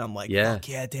again. And I'm like, fuck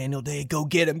yeah, Daniel Day, go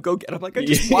get him, go get him. I'm like, I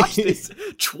just watched this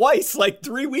twice, like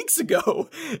 3 weeks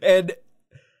ago. And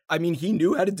I mean, he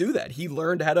knew how to do that. He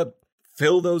learned how to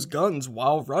fill those guns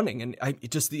while running, and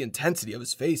just the intensity of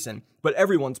his face. But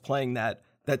everyone's playing that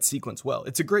sequence well.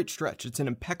 It's a great stretch. It's an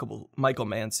impeccable Michael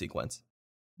Mann sequence.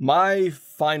 My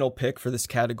final pick for this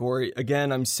category,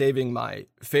 again, I'm saving my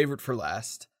favorite for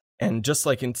last. And just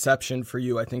like Inception for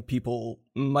you, I think people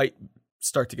might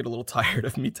start to get a little tired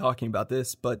of me talking about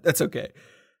this, but that's okay.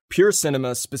 Pure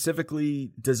cinema,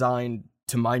 specifically designed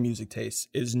to my music taste,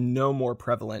 is no more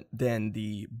prevalent than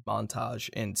the montage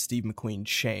in Steve McQueen's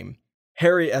Shame.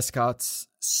 Harry Escott's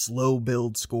slow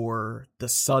build score, the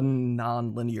sudden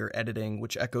non-linear editing,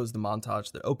 which echoes the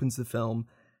montage that opens the film,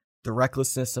 the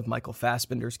recklessness of Michael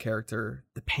Fassbender's character,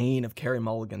 the pain of Carey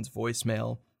Mulligan's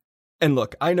voicemail. And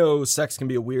look, I know sex can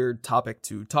be a weird topic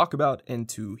to talk about and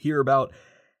to hear about,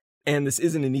 and this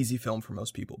isn't an easy film for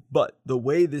most people, but the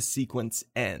way this sequence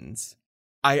ends,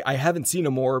 I haven't seen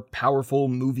a more powerful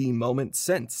movie moment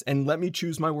since. And let me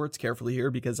choose my words carefully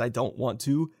here because I don't want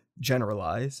to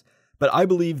generalize, but I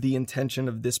believe the intention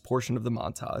of this portion of the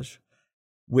montage,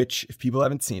 which, if people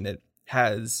haven't seen it,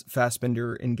 has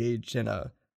Fassbender engaged in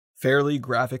a fairly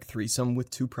graphic threesome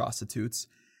with two prostitutes,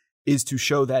 is to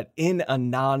show that in a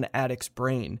non-addict's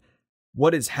brain,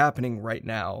 what is happening right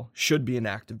now should be an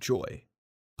act of joy,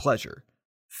 pleasure.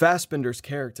 Fassbender's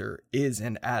character is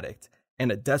an addict,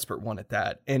 and a desperate one at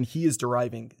that, and he is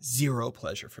deriving zero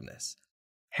pleasure from this.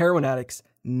 Heroin addicts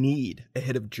need a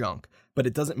hit of junk, but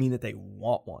it doesn't mean that they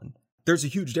want one. There's a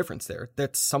huge difference there.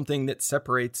 That's something that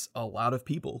separates a lot of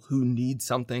people who need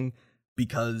something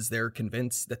because they're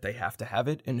convinced that they have to have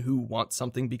it and who want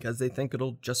something because they think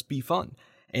it'll just be fun.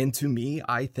 And to me,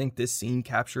 I think this scene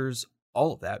captures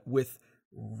all of that with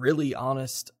really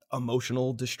honest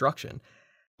emotional destruction.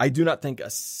 I do not think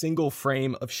a single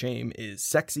frame of Shame is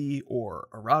sexy or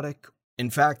erotic.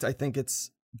 In fact, I think it's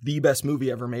the best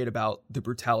movie ever made about the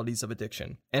brutalities of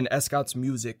addiction. And Escott's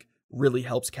music really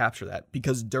helps capture that,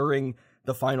 because during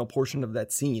the final portion of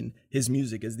that scene, his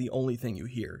music is the only thing you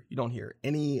hear. You don't hear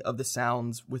any of the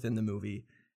sounds within the movie.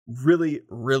 Really,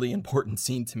 really important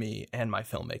scene to me and my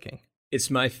filmmaking. It's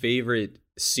my favorite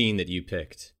scene that you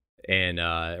picked, and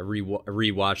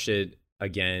rewatched it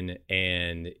again,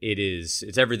 and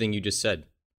it's everything you just said.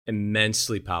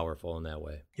 Immensely powerful in that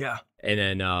way. Yeah. And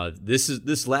then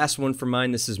this last one for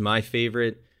mine. This is my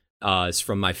favorite. It's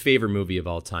from my favorite movie of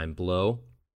all time, Blow.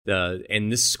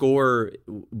 And this score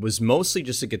was mostly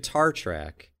just a guitar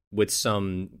track with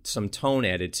some tone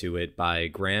added to it by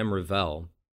Graham Revell,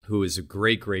 who is a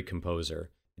great composer.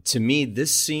 To me,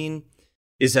 this scene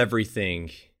is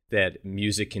everything that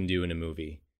music can do in a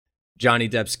movie. Johnny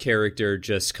Depp's character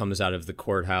just comes out of the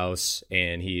courthouse,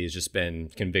 and he has just been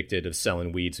convicted of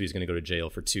selling weed, so he's going to go to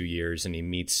jail for 2 years, and he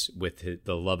meets with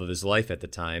the love of his life at the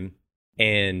time.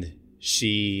 And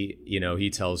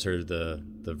he tells her the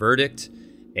verdict,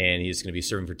 and he's going to be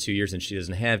serving for 2 years, and she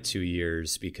doesn't have 2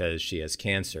 years because she has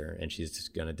cancer, and she's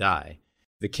just going to die.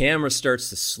 The camera starts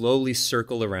to slowly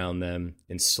circle around them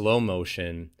in slow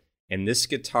motion, and this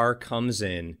guitar comes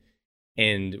in.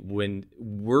 And when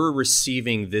we're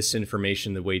receiving this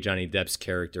information the way Johnny Depp's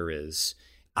character is,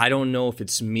 I don't know if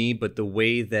it's me, but the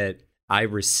way that I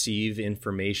receive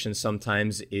information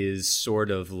sometimes is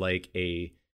sort of like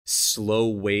a slow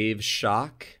wave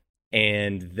shock.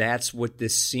 And that's what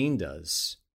this scene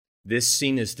does. This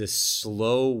scene is this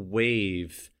slow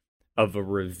wave of a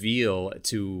reveal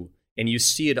and you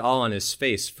see it all on his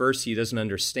face. First, he doesn't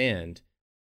understand.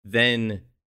 Then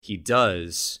he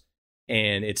does.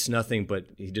 And it's nothing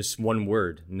but just one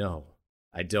word. No,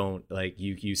 I don't. Like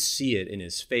you see it in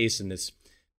his face, and this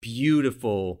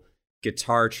beautiful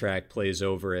guitar track plays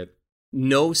over it.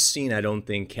 No scene, I don't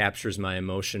think, captures my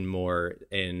emotion more,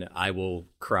 and I will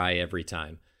cry every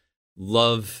time.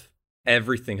 Love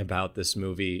everything about this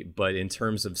movie, but in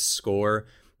terms of score,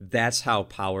 that's how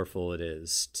powerful it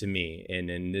is to me.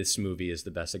 And this movie is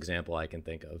the best example I can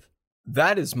think of.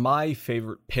 That is my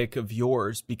favorite pick of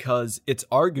yours, because it's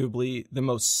arguably the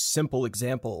most simple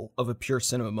example of a pure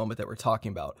cinema moment that we're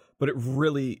talking about. But it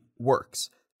really works,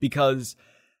 because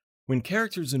when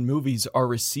characters in movies are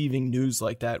receiving news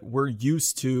like that, we're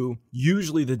used to,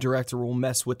 usually the director will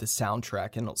mess with the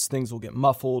soundtrack and things will get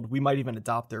muffled. We might even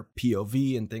adopt their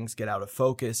POV and things get out of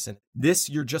focus. And this,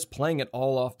 you're just playing it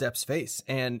all off Depp's face.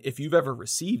 And if you've ever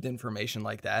received information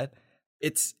like that,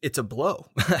 it's a blow.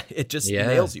 It just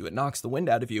nails you. It knocks the wind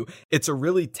out of you. It's a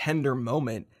really tender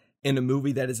moment in a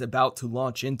movie that is about to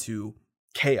launch into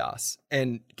chaos.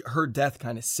 And her death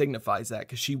kind of signifies that,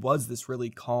 because she was this really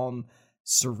calm,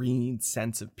 serene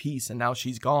sense of peace. And now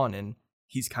she's gone, and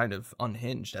he's kind of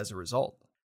unhinged as a result.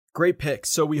 Great pick.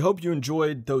 So we hope you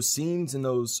enjoyed those scenes and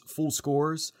those full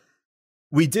scores.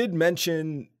 We did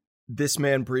mention this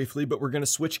man briefly, but we're going to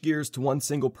switch gears to one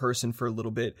single person for a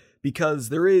little bit, because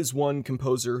there is one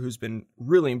composer who's been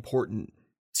really important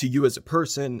to you as a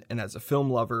person and as a film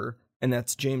lover, and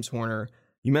that's James Horner.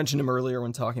 You mentioned him earlier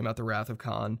when talking about The Wrath of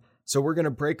Khan. So we're going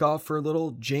to break off for a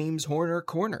little James Horner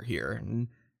corner here and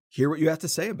hear what you have to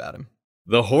say about him.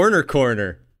 The Horner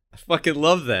Corner. I fucking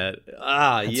love that.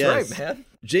 That's yes. right, man.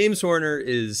 James Horner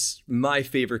is my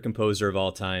favorite composer of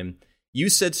all time. You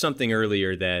said something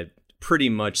earlier that pretty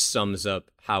much sums up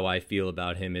how I feel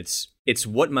about him. It's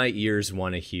what my ears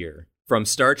want to hear. From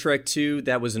Star Trek II,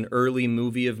 that was an early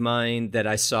movie of mine that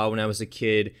I saw when I was a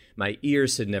kid. My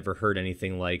ears had never heard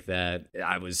anything like that.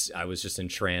 I was just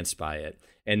entranced by it.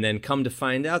 And then come to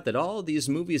find out that all these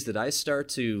movies that I start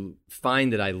to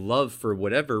find that I love for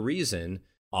whatever reason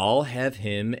all have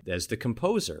him as the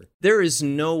composer. There is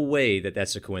no way that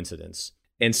that's a coincidence.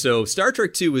 And so Star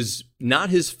Trek II was not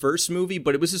his first movie,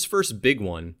 but it was his first big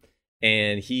one.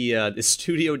 And the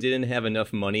studio didn't have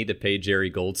enough money to pay Jerry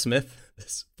Goldsmith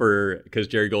because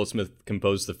Jerry Goldsmith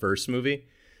composed the first movie.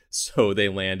 So they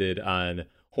landed on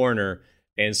Horner.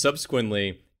 And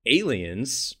subsequently,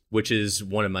 Aliens, which is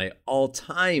one of my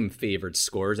all-time favorite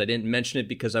scores. I didn't mention it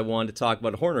because I wanted to talk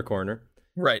about Horner Corner.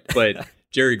 Right. But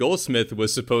Jerry Goldsmith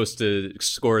was supposed to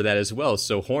score that as well.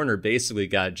 So Horner basically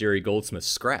got Jerry Goldsmith's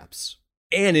scraps.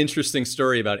 An interesting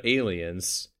story about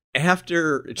Aliens.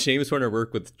 After James Horner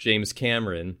worked with James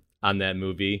Cameron on that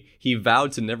movie, he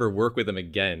vowed to never work with him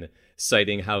again,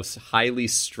 citing how highly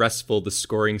stressful the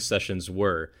scoring sessions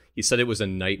were. He said it was a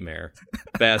nightmare.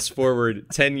 Fast forward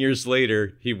 10 years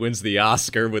later, he wins the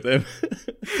Oscar with him.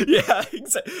 Yeah,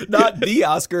 exactly. Not the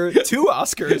Oscar, 2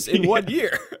 Oscars in 1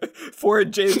 year for a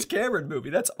James Cameron movie.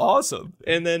 That's awesome.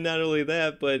 And then not only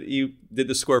that, but he did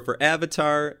the score for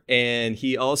Avatar, and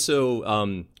he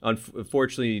also,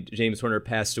 unfortunately, James Horner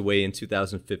passed away in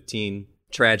 2015,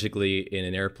 tragically in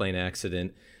an airplane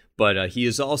accident. But he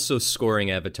is also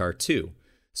scoring Avatar 2.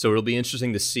 So it'll be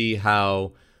interesting to see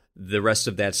how the rest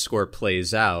of that score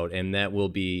plays out, and that will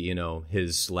be, you know,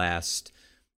 his last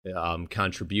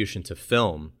contribution to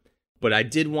film. But I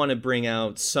did want to bring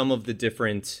out some of the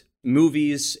different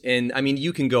movies, and I mean,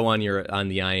 you can go on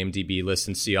the IMDb list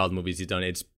and see all the movies he's done.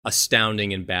 It's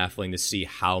astounding and baffling to see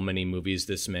how many movies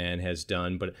this man has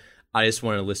done, but I just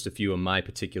want to list a few of my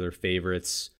particular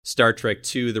favorites. Star Trek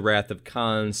II, The Wrath of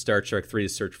Khan, Star Trek III, The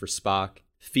Search for Spock,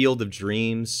 Field of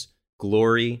Dreams,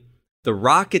 Glory, The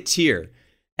Rocketeer.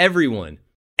 Everyone,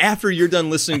 after you're done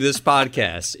listening to this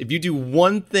podcast, if you do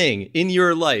one thing in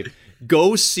your life,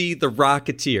 go see The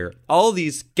Rocketeer. All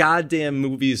these goddamn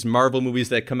movies, Marvel movies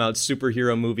that come out,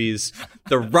 superhero movies,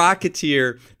 The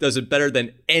Rocketeer does it better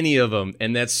than any of them,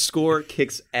 and that score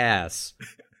kicks ass.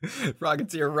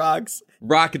 Rocketeer rocks.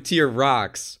 Rocketeer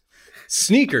rocks.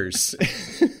 Sneakers.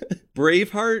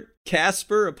 Braveheart,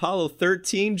 Casper, Apollo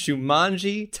 13,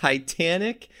 Jumanji,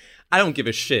 Titanic. I don't give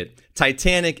a shit.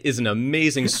 Titanic is an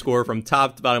amazing score from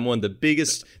top to bottom, one of the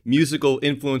biggest musical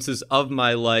influences of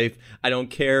my life. I don't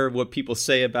care what people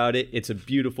say about it. It's a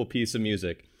beautiful piece of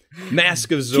music.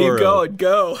 Mask of Zorro. Keep going,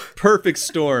 go. Perfect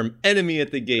Storm, Enemy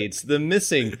at the Gates, The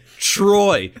Missing,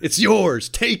 Troy. It's yours.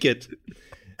 Take it.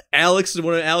 Alex is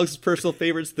one of Alex's personal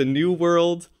favorites, The New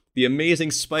World, The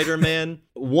Amazing Spider-Man.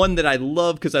 One that I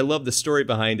love because I love the story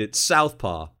behind it,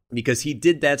 Southpaw, because he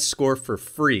did that score for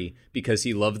free because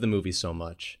he loved the movie so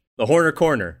much. The Horner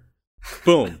Corner.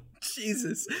 Boom.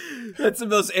 Jesus. That's the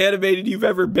most animated you've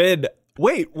ever been.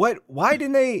 Wait, what? Why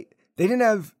didn't they didn't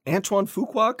have Antoine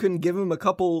Fuqua couldn't give him a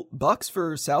couple bucks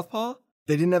for Southpaw?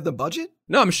 They didn't have the budget?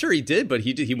 No, I'm sure he did, but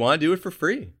he wanted to do it for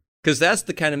free because that's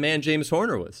the kind of man James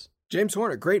Horner was. James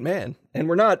Horner, great man. And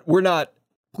we're not,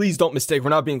 please don't mistake, we're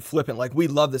not being flippant. Like, we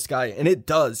love this guy, and it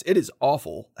is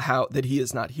awful how that he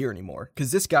is not here anymore,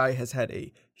 because this guy has had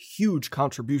a huge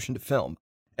contribution to film.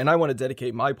 And I want to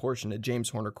dedicate my portion of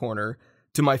James Horner Corner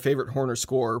to my favorite Horner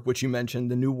score, which you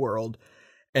mentioned, The New World.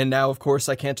 And now, of course,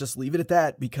 I can't just leave it at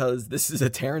that, because this is a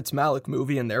Terrence Malick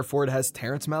movie, and therefore it has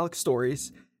Terrence Malick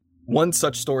stories. One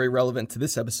such story relevant to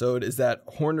this episode is that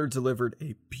Horner delivered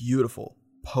a beautiful,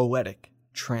 poetic,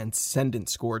 transcendent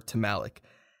score to Malick,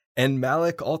 and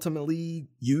Malick ultimately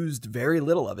used very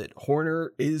little of it.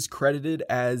 Horner is credited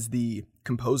as the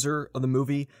composer of the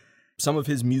movie. Some of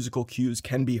his musical cues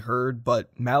can be heard,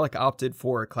 but Malick opted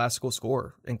for a classical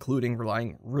score, including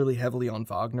relying really heavily on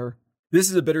Wagner. This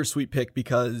is a bittersweet pick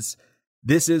because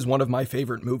this is one of my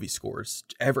favorite movie scores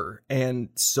ever, and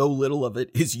so little of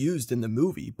it is used in the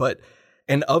movie.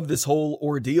 And of this whole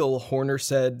ordeal, Horner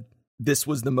said, "This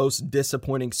was the most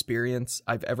disappointing experience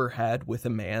I've ever had with a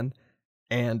man,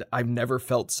 and I've never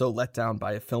felt so let down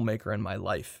by a filmmaker in my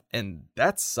life." And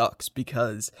that sucks,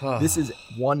 because this is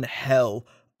one hell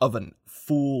of a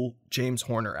full James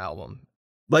Horner album.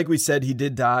 Like we said, he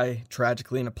did die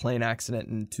tragically in a plane accident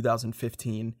in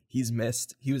 2015. He's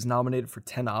missed. He was nominated for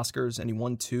 10 Oscars, and he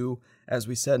won 2, as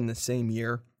we said, in the same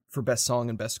year for Best Song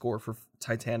and Best Score for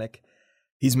Titanic.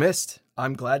 He's missed.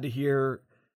 I'm glad to hear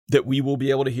that we will be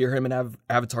able to hear him in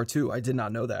Avatar 2. I did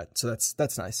not know that, so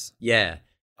that's nice. Yeah.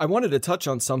 I wanted to touch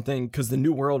on something, because The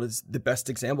New World is the best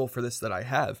example for this that I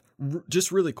have.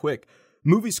 Just really quick,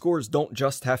 movie scores don't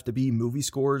just have to be movie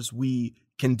scores. We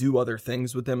can do other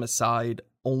things with them aside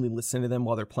only listening to them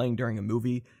while they're playing during a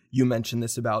movie. You mentioned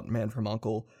this about Man from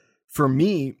U.N.C.L.E. For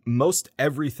me, most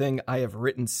everything I have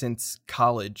written since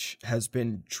college has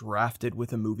been drafted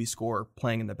with a movie score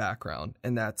playing in the background,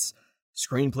 and that's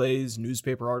screenplays,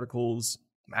 newspaper articles,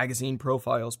 magazine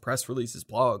profiles, press releases,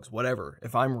 blogs, whatever.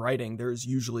 If I'm writing, there's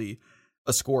usually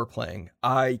a score playing.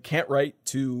 I can't write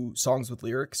to songs with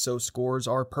lyrics, so scores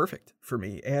are perfect for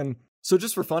me. And so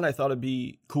just for fun, I thought it'd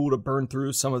be cool to burn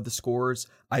through some of the scores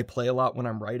I play a lot when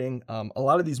I'm writing. A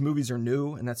lot of these movies are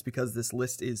new, and that's because this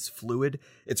list is fluid.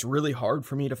 It's really hard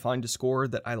for me to find a score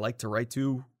that I like to write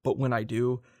to, but when I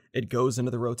do, it goes into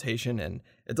the rotation and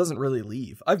it doesn't really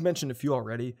leave. I've mentioned a few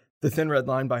already. The Thin Red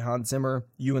Line by Hans Zimmer,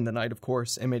 You and the Night, of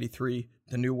course, M83,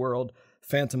 The New World,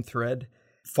 Phantom Thread,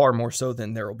 far more so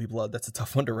than There Will Be Blood. That's a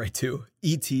tough one to write to.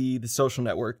 E.T., The Social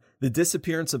Network, The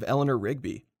Disappearance of Eleanor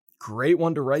Rigby. Great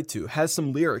one to write to. Has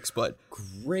some lyrics, but...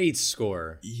 Great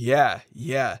score. Yeah.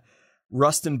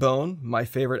 Rust and Bone, my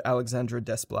favorite Alexandre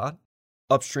Desplat.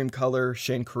 Upstream Color,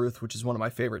 Shane Carruth, which is one of my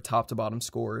favorite top to bottom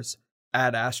scores.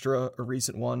 Ad Astra, a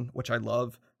recent one, which I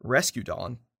love. Rescue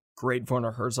Dawn, great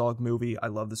Werner Herzog movie. I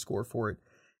love the score for it.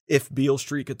 If Beale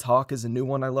Street Could Talk is a new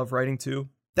one I love writing to.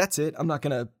 That's it. I'm not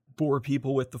going to bore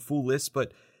people with the full list,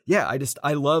 but yeah,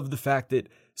 I love the fact that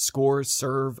scores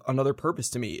serve another purpose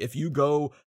to me. If you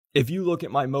look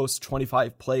at my most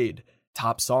 25 played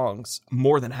top songs,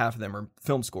 more than half of them are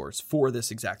film scores for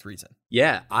this exact reason.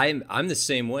 Yeah, I'm the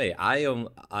same way.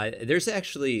 There's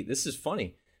actually, this is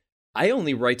funny. I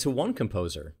only write to one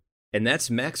composer, and that's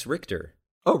Max Richter.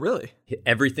 Oh, really?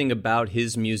 Everything about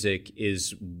his music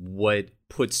is what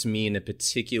puts me in a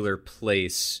particular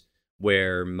place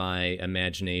where my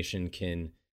imagination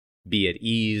can be at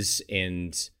ease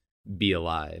and be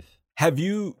alive. Have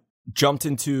you jumped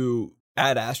into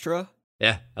Ad Astra?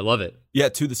 Yeah, I love it. Yeah,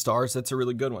 To the Stars. That's a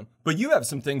really good one. But you have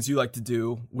some things you like to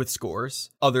do with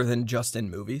scores other than just in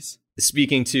movies.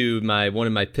 Speaking to one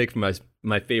of my pick from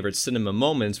my favorite cinema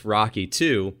moments, Rocky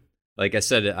 2. Like I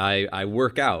said, I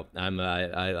work out.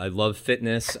 I love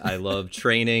fitness. I love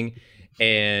training.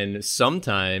 And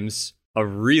sometimes a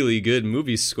really good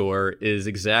movie score is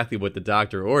exactly what the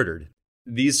doctor ordered.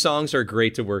 These songs are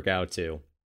great to work out to.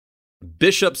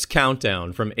 Bishop's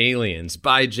Countdown from Aliens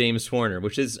by James Horner,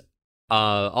 which is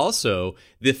also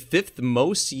the 5th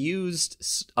most used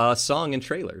song in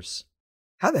trailers.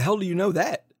 How the hell do you know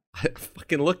that? I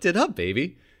fucking looked it up,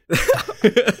 baby.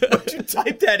 Would you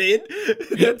type that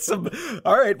in?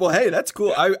 All right. Well, hey, that's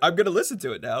cool. I'm going to listen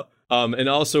to it now. And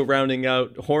also rounding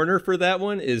out Horner for that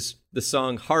one is the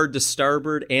song Hard to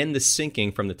Starboard and The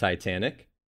Sinking from the Titanic.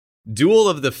 Duel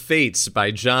of the Fates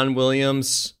by John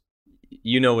Williams.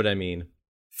 You know what I mean.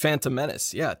 Phantom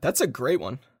Menace. Yeah, that's a great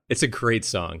one. It's a great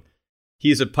song.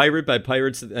 He's a Pirate by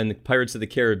Pirates and Pirates of the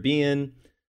Caribbean.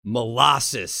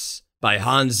 Molasses by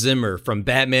Hans Zimmer from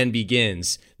Batman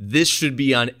Begins. This should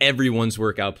be on everyone's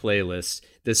workout playlist.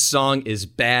 The song is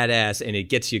badass and it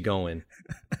gets you going.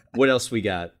 What else we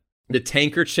got? The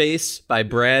Tanker Chase by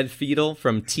Brad Fiedel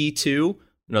from T2,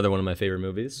 another one of my favorite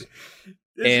movies.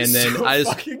 This is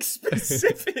fucking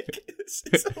specific. This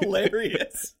is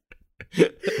hilarious.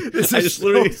 This is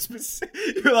so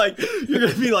specific. You're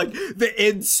gonna be like the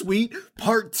End Suite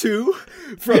Part 2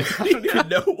 from I don't even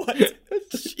know what.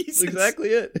 Jesus. Exactly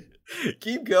it.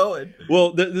 Keep going.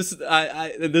 Well, this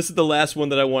is the last one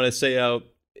that I want to say out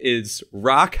is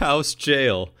Rock House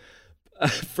Jail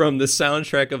from the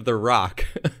soundtrack of The Rock.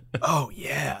 Oh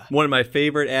yeah, one of my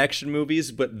favorite action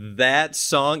movies. But that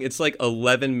song, it's like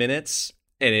 11 minutes,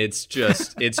 and it's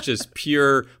just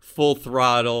pure full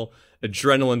throttle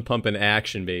adrenaline pumping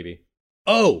action, baby.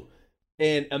 Oh,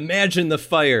 and Imagine the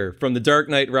Fire from The Dark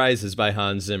Knight Rises by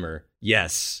Hans Zimmer.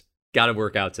 Yes, got to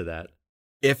work out to that.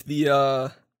 If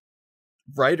the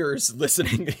writers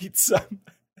listening need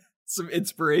some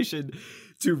inspiration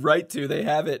to write to, they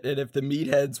have it. And if the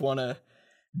meatheads want to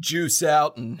juice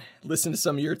out and listen to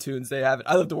some of your tunes, they have it.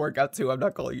 I love to work out too. I'm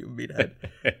not calling you a meathead.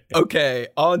 Okay,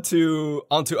 on to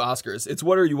Oscars. It's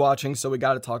What Are You Watching? So we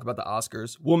got to talk about the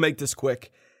Oscars. We'll make this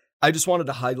quick. I just wanted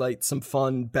to highlight some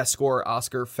fun Best Score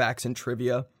Oscar facts and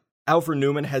trivia. Alfred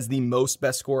Newman has the most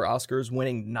Best Score Oscars,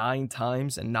 winning 9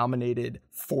 times and nominated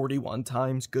 41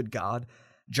 times. Good God.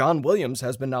 John Williams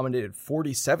has been nominated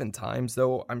 47 times,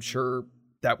 though I'm sure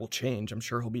that will change. I'm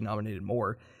sure he'll be nominated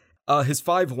more. His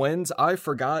 5 wins, I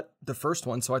forgot the first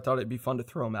one, so I thought it'd be fun to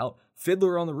throw him out.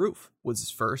 Fiddler on the Roof was his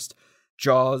first.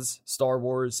 Jaws, Star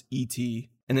Wars,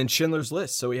 E.T., and then Schindler's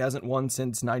List, so he hasn't won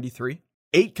since 93.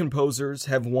 8 composers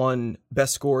have won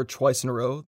Best Score twice in a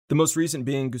row. The most recent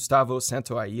being Gustavo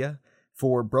Santaolalla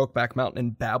for Brokeback Mountain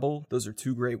and Babel. Those are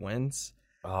 2 great wins.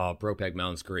 Oh, Brokeback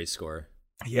Mountain's great score.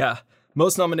 Yeah.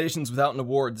 Most nominations without an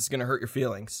award. This is going to hurt your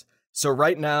feelings. So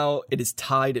right now, it is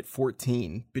tied at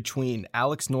 14 between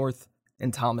Alex North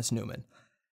and Thomas Newman.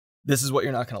 This is what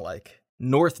you're not going to like.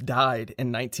 North died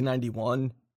in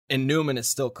 1991, and Newman is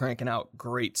still cranking out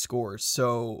great scores.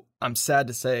 So I'm sad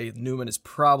to say Newman is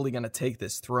probably going to take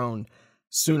this throne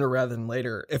sooner rather than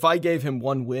later. If I gave him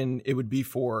one win, it would be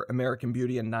for American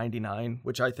Beauty in 99,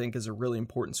 which I think is a really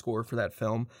important score for that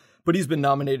film. But he's been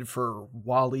nominated for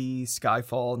WALL-E,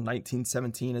 Skyfall,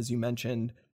 1917, as you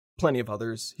mentioned, plenty of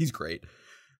others. He's great.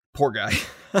 Poor guy.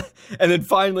 And then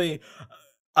finally,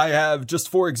 I have just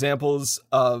 4 examples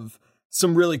of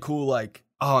some really cool, like,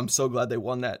 oh, I'm so glad they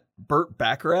won that. Burt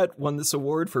Bacharach won this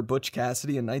award for Butch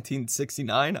Cassidy in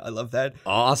 1969. I love that.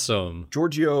 Awesome.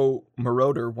 Giorgio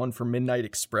Moroder won for Midnight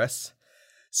Express.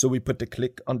 So we put the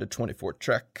click on the 24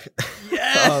 track.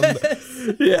 Yes!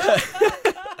 Yeah.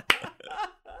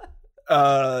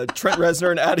 Trent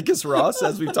Reznor and Atticus Ross,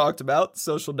 as we've talked about,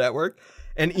 Social Network.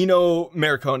 And Ennio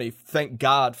Morricone, thank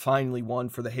God, finally won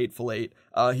for The Hateful Eight.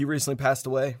 He recently passed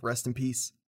away. Rest in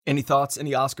peace. Any thoughts,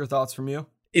 any Oscar thoughts from you?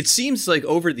 It seems like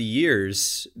over the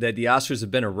years that the Oscars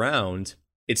have been around,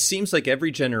 it seems like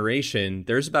every generation,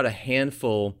 there's about a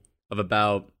handful of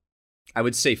about, I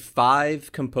would say,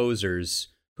 5 composers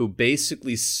who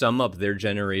basically sum up their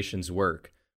generation's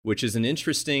work, which is an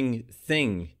interesting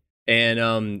thing.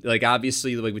 And like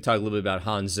obviously, like we talked a little bit about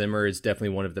Hans Zimmer, is definitely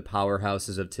one of the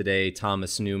powerhouses of today.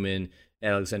 Thomas Newman,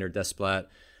 Alexander Desplat.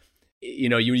 You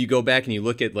know, you go back and you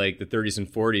look at like the 30s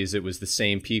and 40s, it was the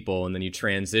same people, and then you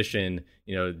transition.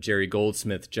 You know, Jerry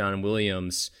Goldsmith, John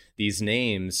Williams, these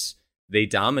names, they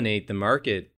dominate the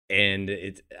market, and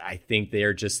I think they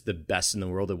are just the best in the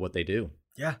world at what they do.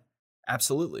 Yeah,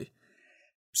 absolutely.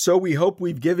 So we hope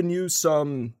we've given you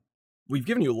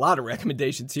a lot of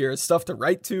recommendations here, stuff to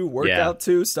write to, work out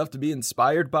to, stuff to be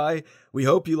inspired by. We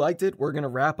hope you liked it. We're going to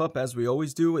wrap up as we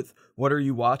always do with what are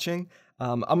you watching?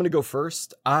 I'm going to go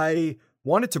first. I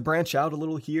wanted to branch out a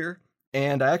little here,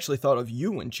 and I actually thought of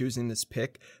you when choosing this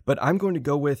pick, but I'm going to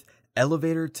go with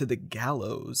Elevator to the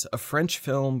Gallows, a French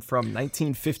film from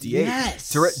 1958.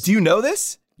 Yes. Do you know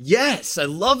this? Yes, I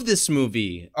love this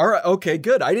movie. All right, okay,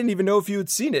 good. I didn't even know if you had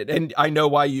seen it, and I know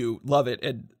why you love it,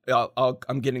 and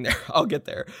I'm getting there. I'll get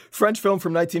there. French film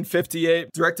from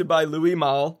 1958, directed by Louis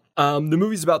Malle. The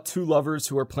movie's about 2 lovers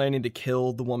who are planning to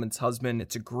kill the woman's husband.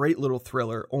 It's a great little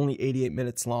thriller, only 88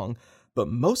 minutes long, but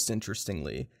most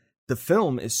interestingly, the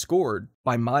film is scored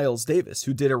by Miles Davis,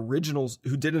 who did an original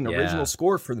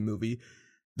score for the movie.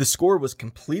 The score was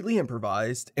completely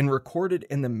improvised and recorded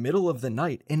in the middle of the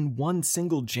night in one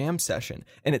single jam session,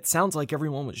 and it sounds like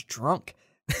everyone was drunk.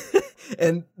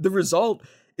 And the result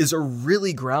is a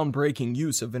really groundbreaking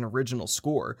use of an original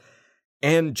score.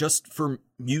 And just for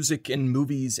music and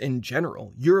movies in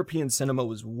general, European cinema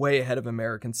was way ahead of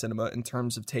American cinema in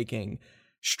terms of taking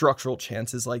structural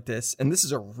chances like this. And this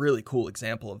is a really cool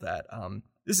example of that.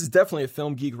 This is definitely a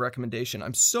Film Geek recommendation.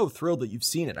 I'm so thrilled that you've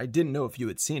seen it. I didn't know if you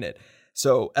had seen it.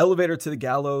 So Elevator to the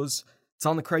Gallows, it's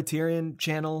on the Criterion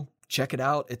channel. Check it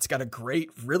out. It's got a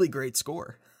really great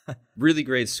score. Really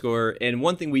great score. And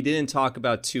one thing we didn't talk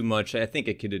about too much, I think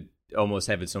it could almost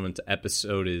have its own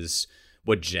episode, is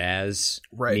what jazz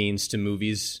means to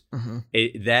movies.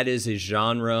 Mm-hmm. That is a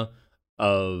genre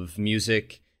of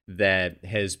music that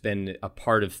has been a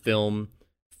part of film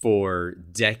for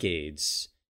decades.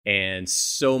 And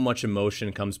so much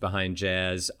emotion comes behind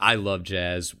jazz. I love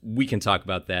jazz. We can talk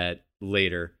about that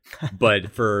later.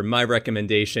 But for my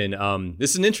recommendation,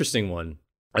 this is an interesting one.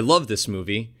 I love this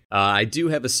movie. I do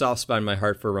have a soft spot in my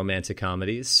heart for romantic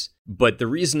comedies. But the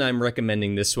reason I'm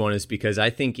recommending this one is because I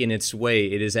think in its way,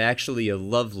 it is actually a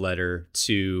love letter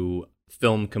to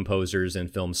film composers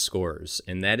and film scores.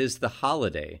 And that is The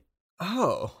Holiday.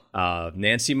 Oh.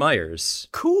 Nancy Meyers.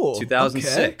 Cool.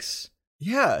 2006. Okay.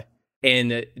 Yeah.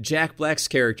 And Jack Black's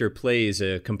character plays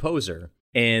a composer.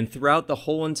 And throughout the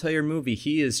whole entire movie,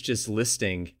 he is just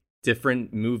listing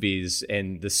different movies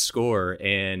and the score.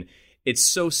 And it's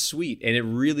so sweet. And it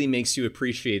really makes you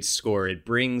appreciate score. It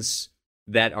brings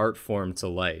that art form to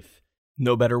life.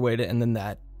 No better way to end than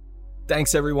that.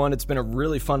 Thanks, everyone. It's been a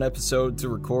really fun episode to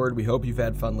record. We hope you've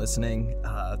had fun listening.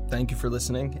 Thank you for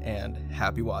listening, and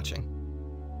happy watching.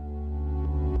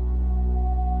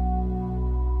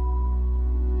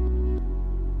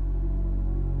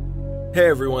 Hey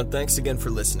everyone, thanks again for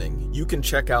listening. You can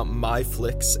check out my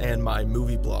flicks and my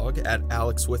movie blog at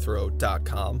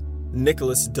alexwithrow.com.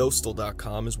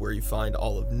 nicholasdostal.com is where you find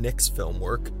all of Nick's film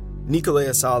work.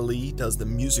 Nicolas Ali does the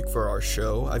music for our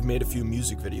show. I've made a few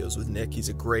music videos with Nick. He's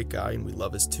a great guy and we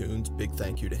love his tunes. Big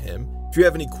thank you to him. If you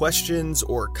have any questions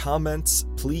or comments,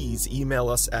 please email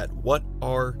us at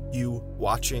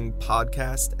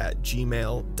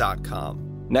whatareyouvwatchingpodcast@gmail.com.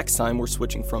 Next time, we're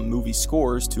switching from movie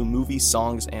scores to movie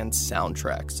songs and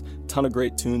soundtracks. Ton of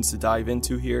great tunes to dive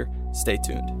into here. Stay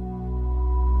tuned.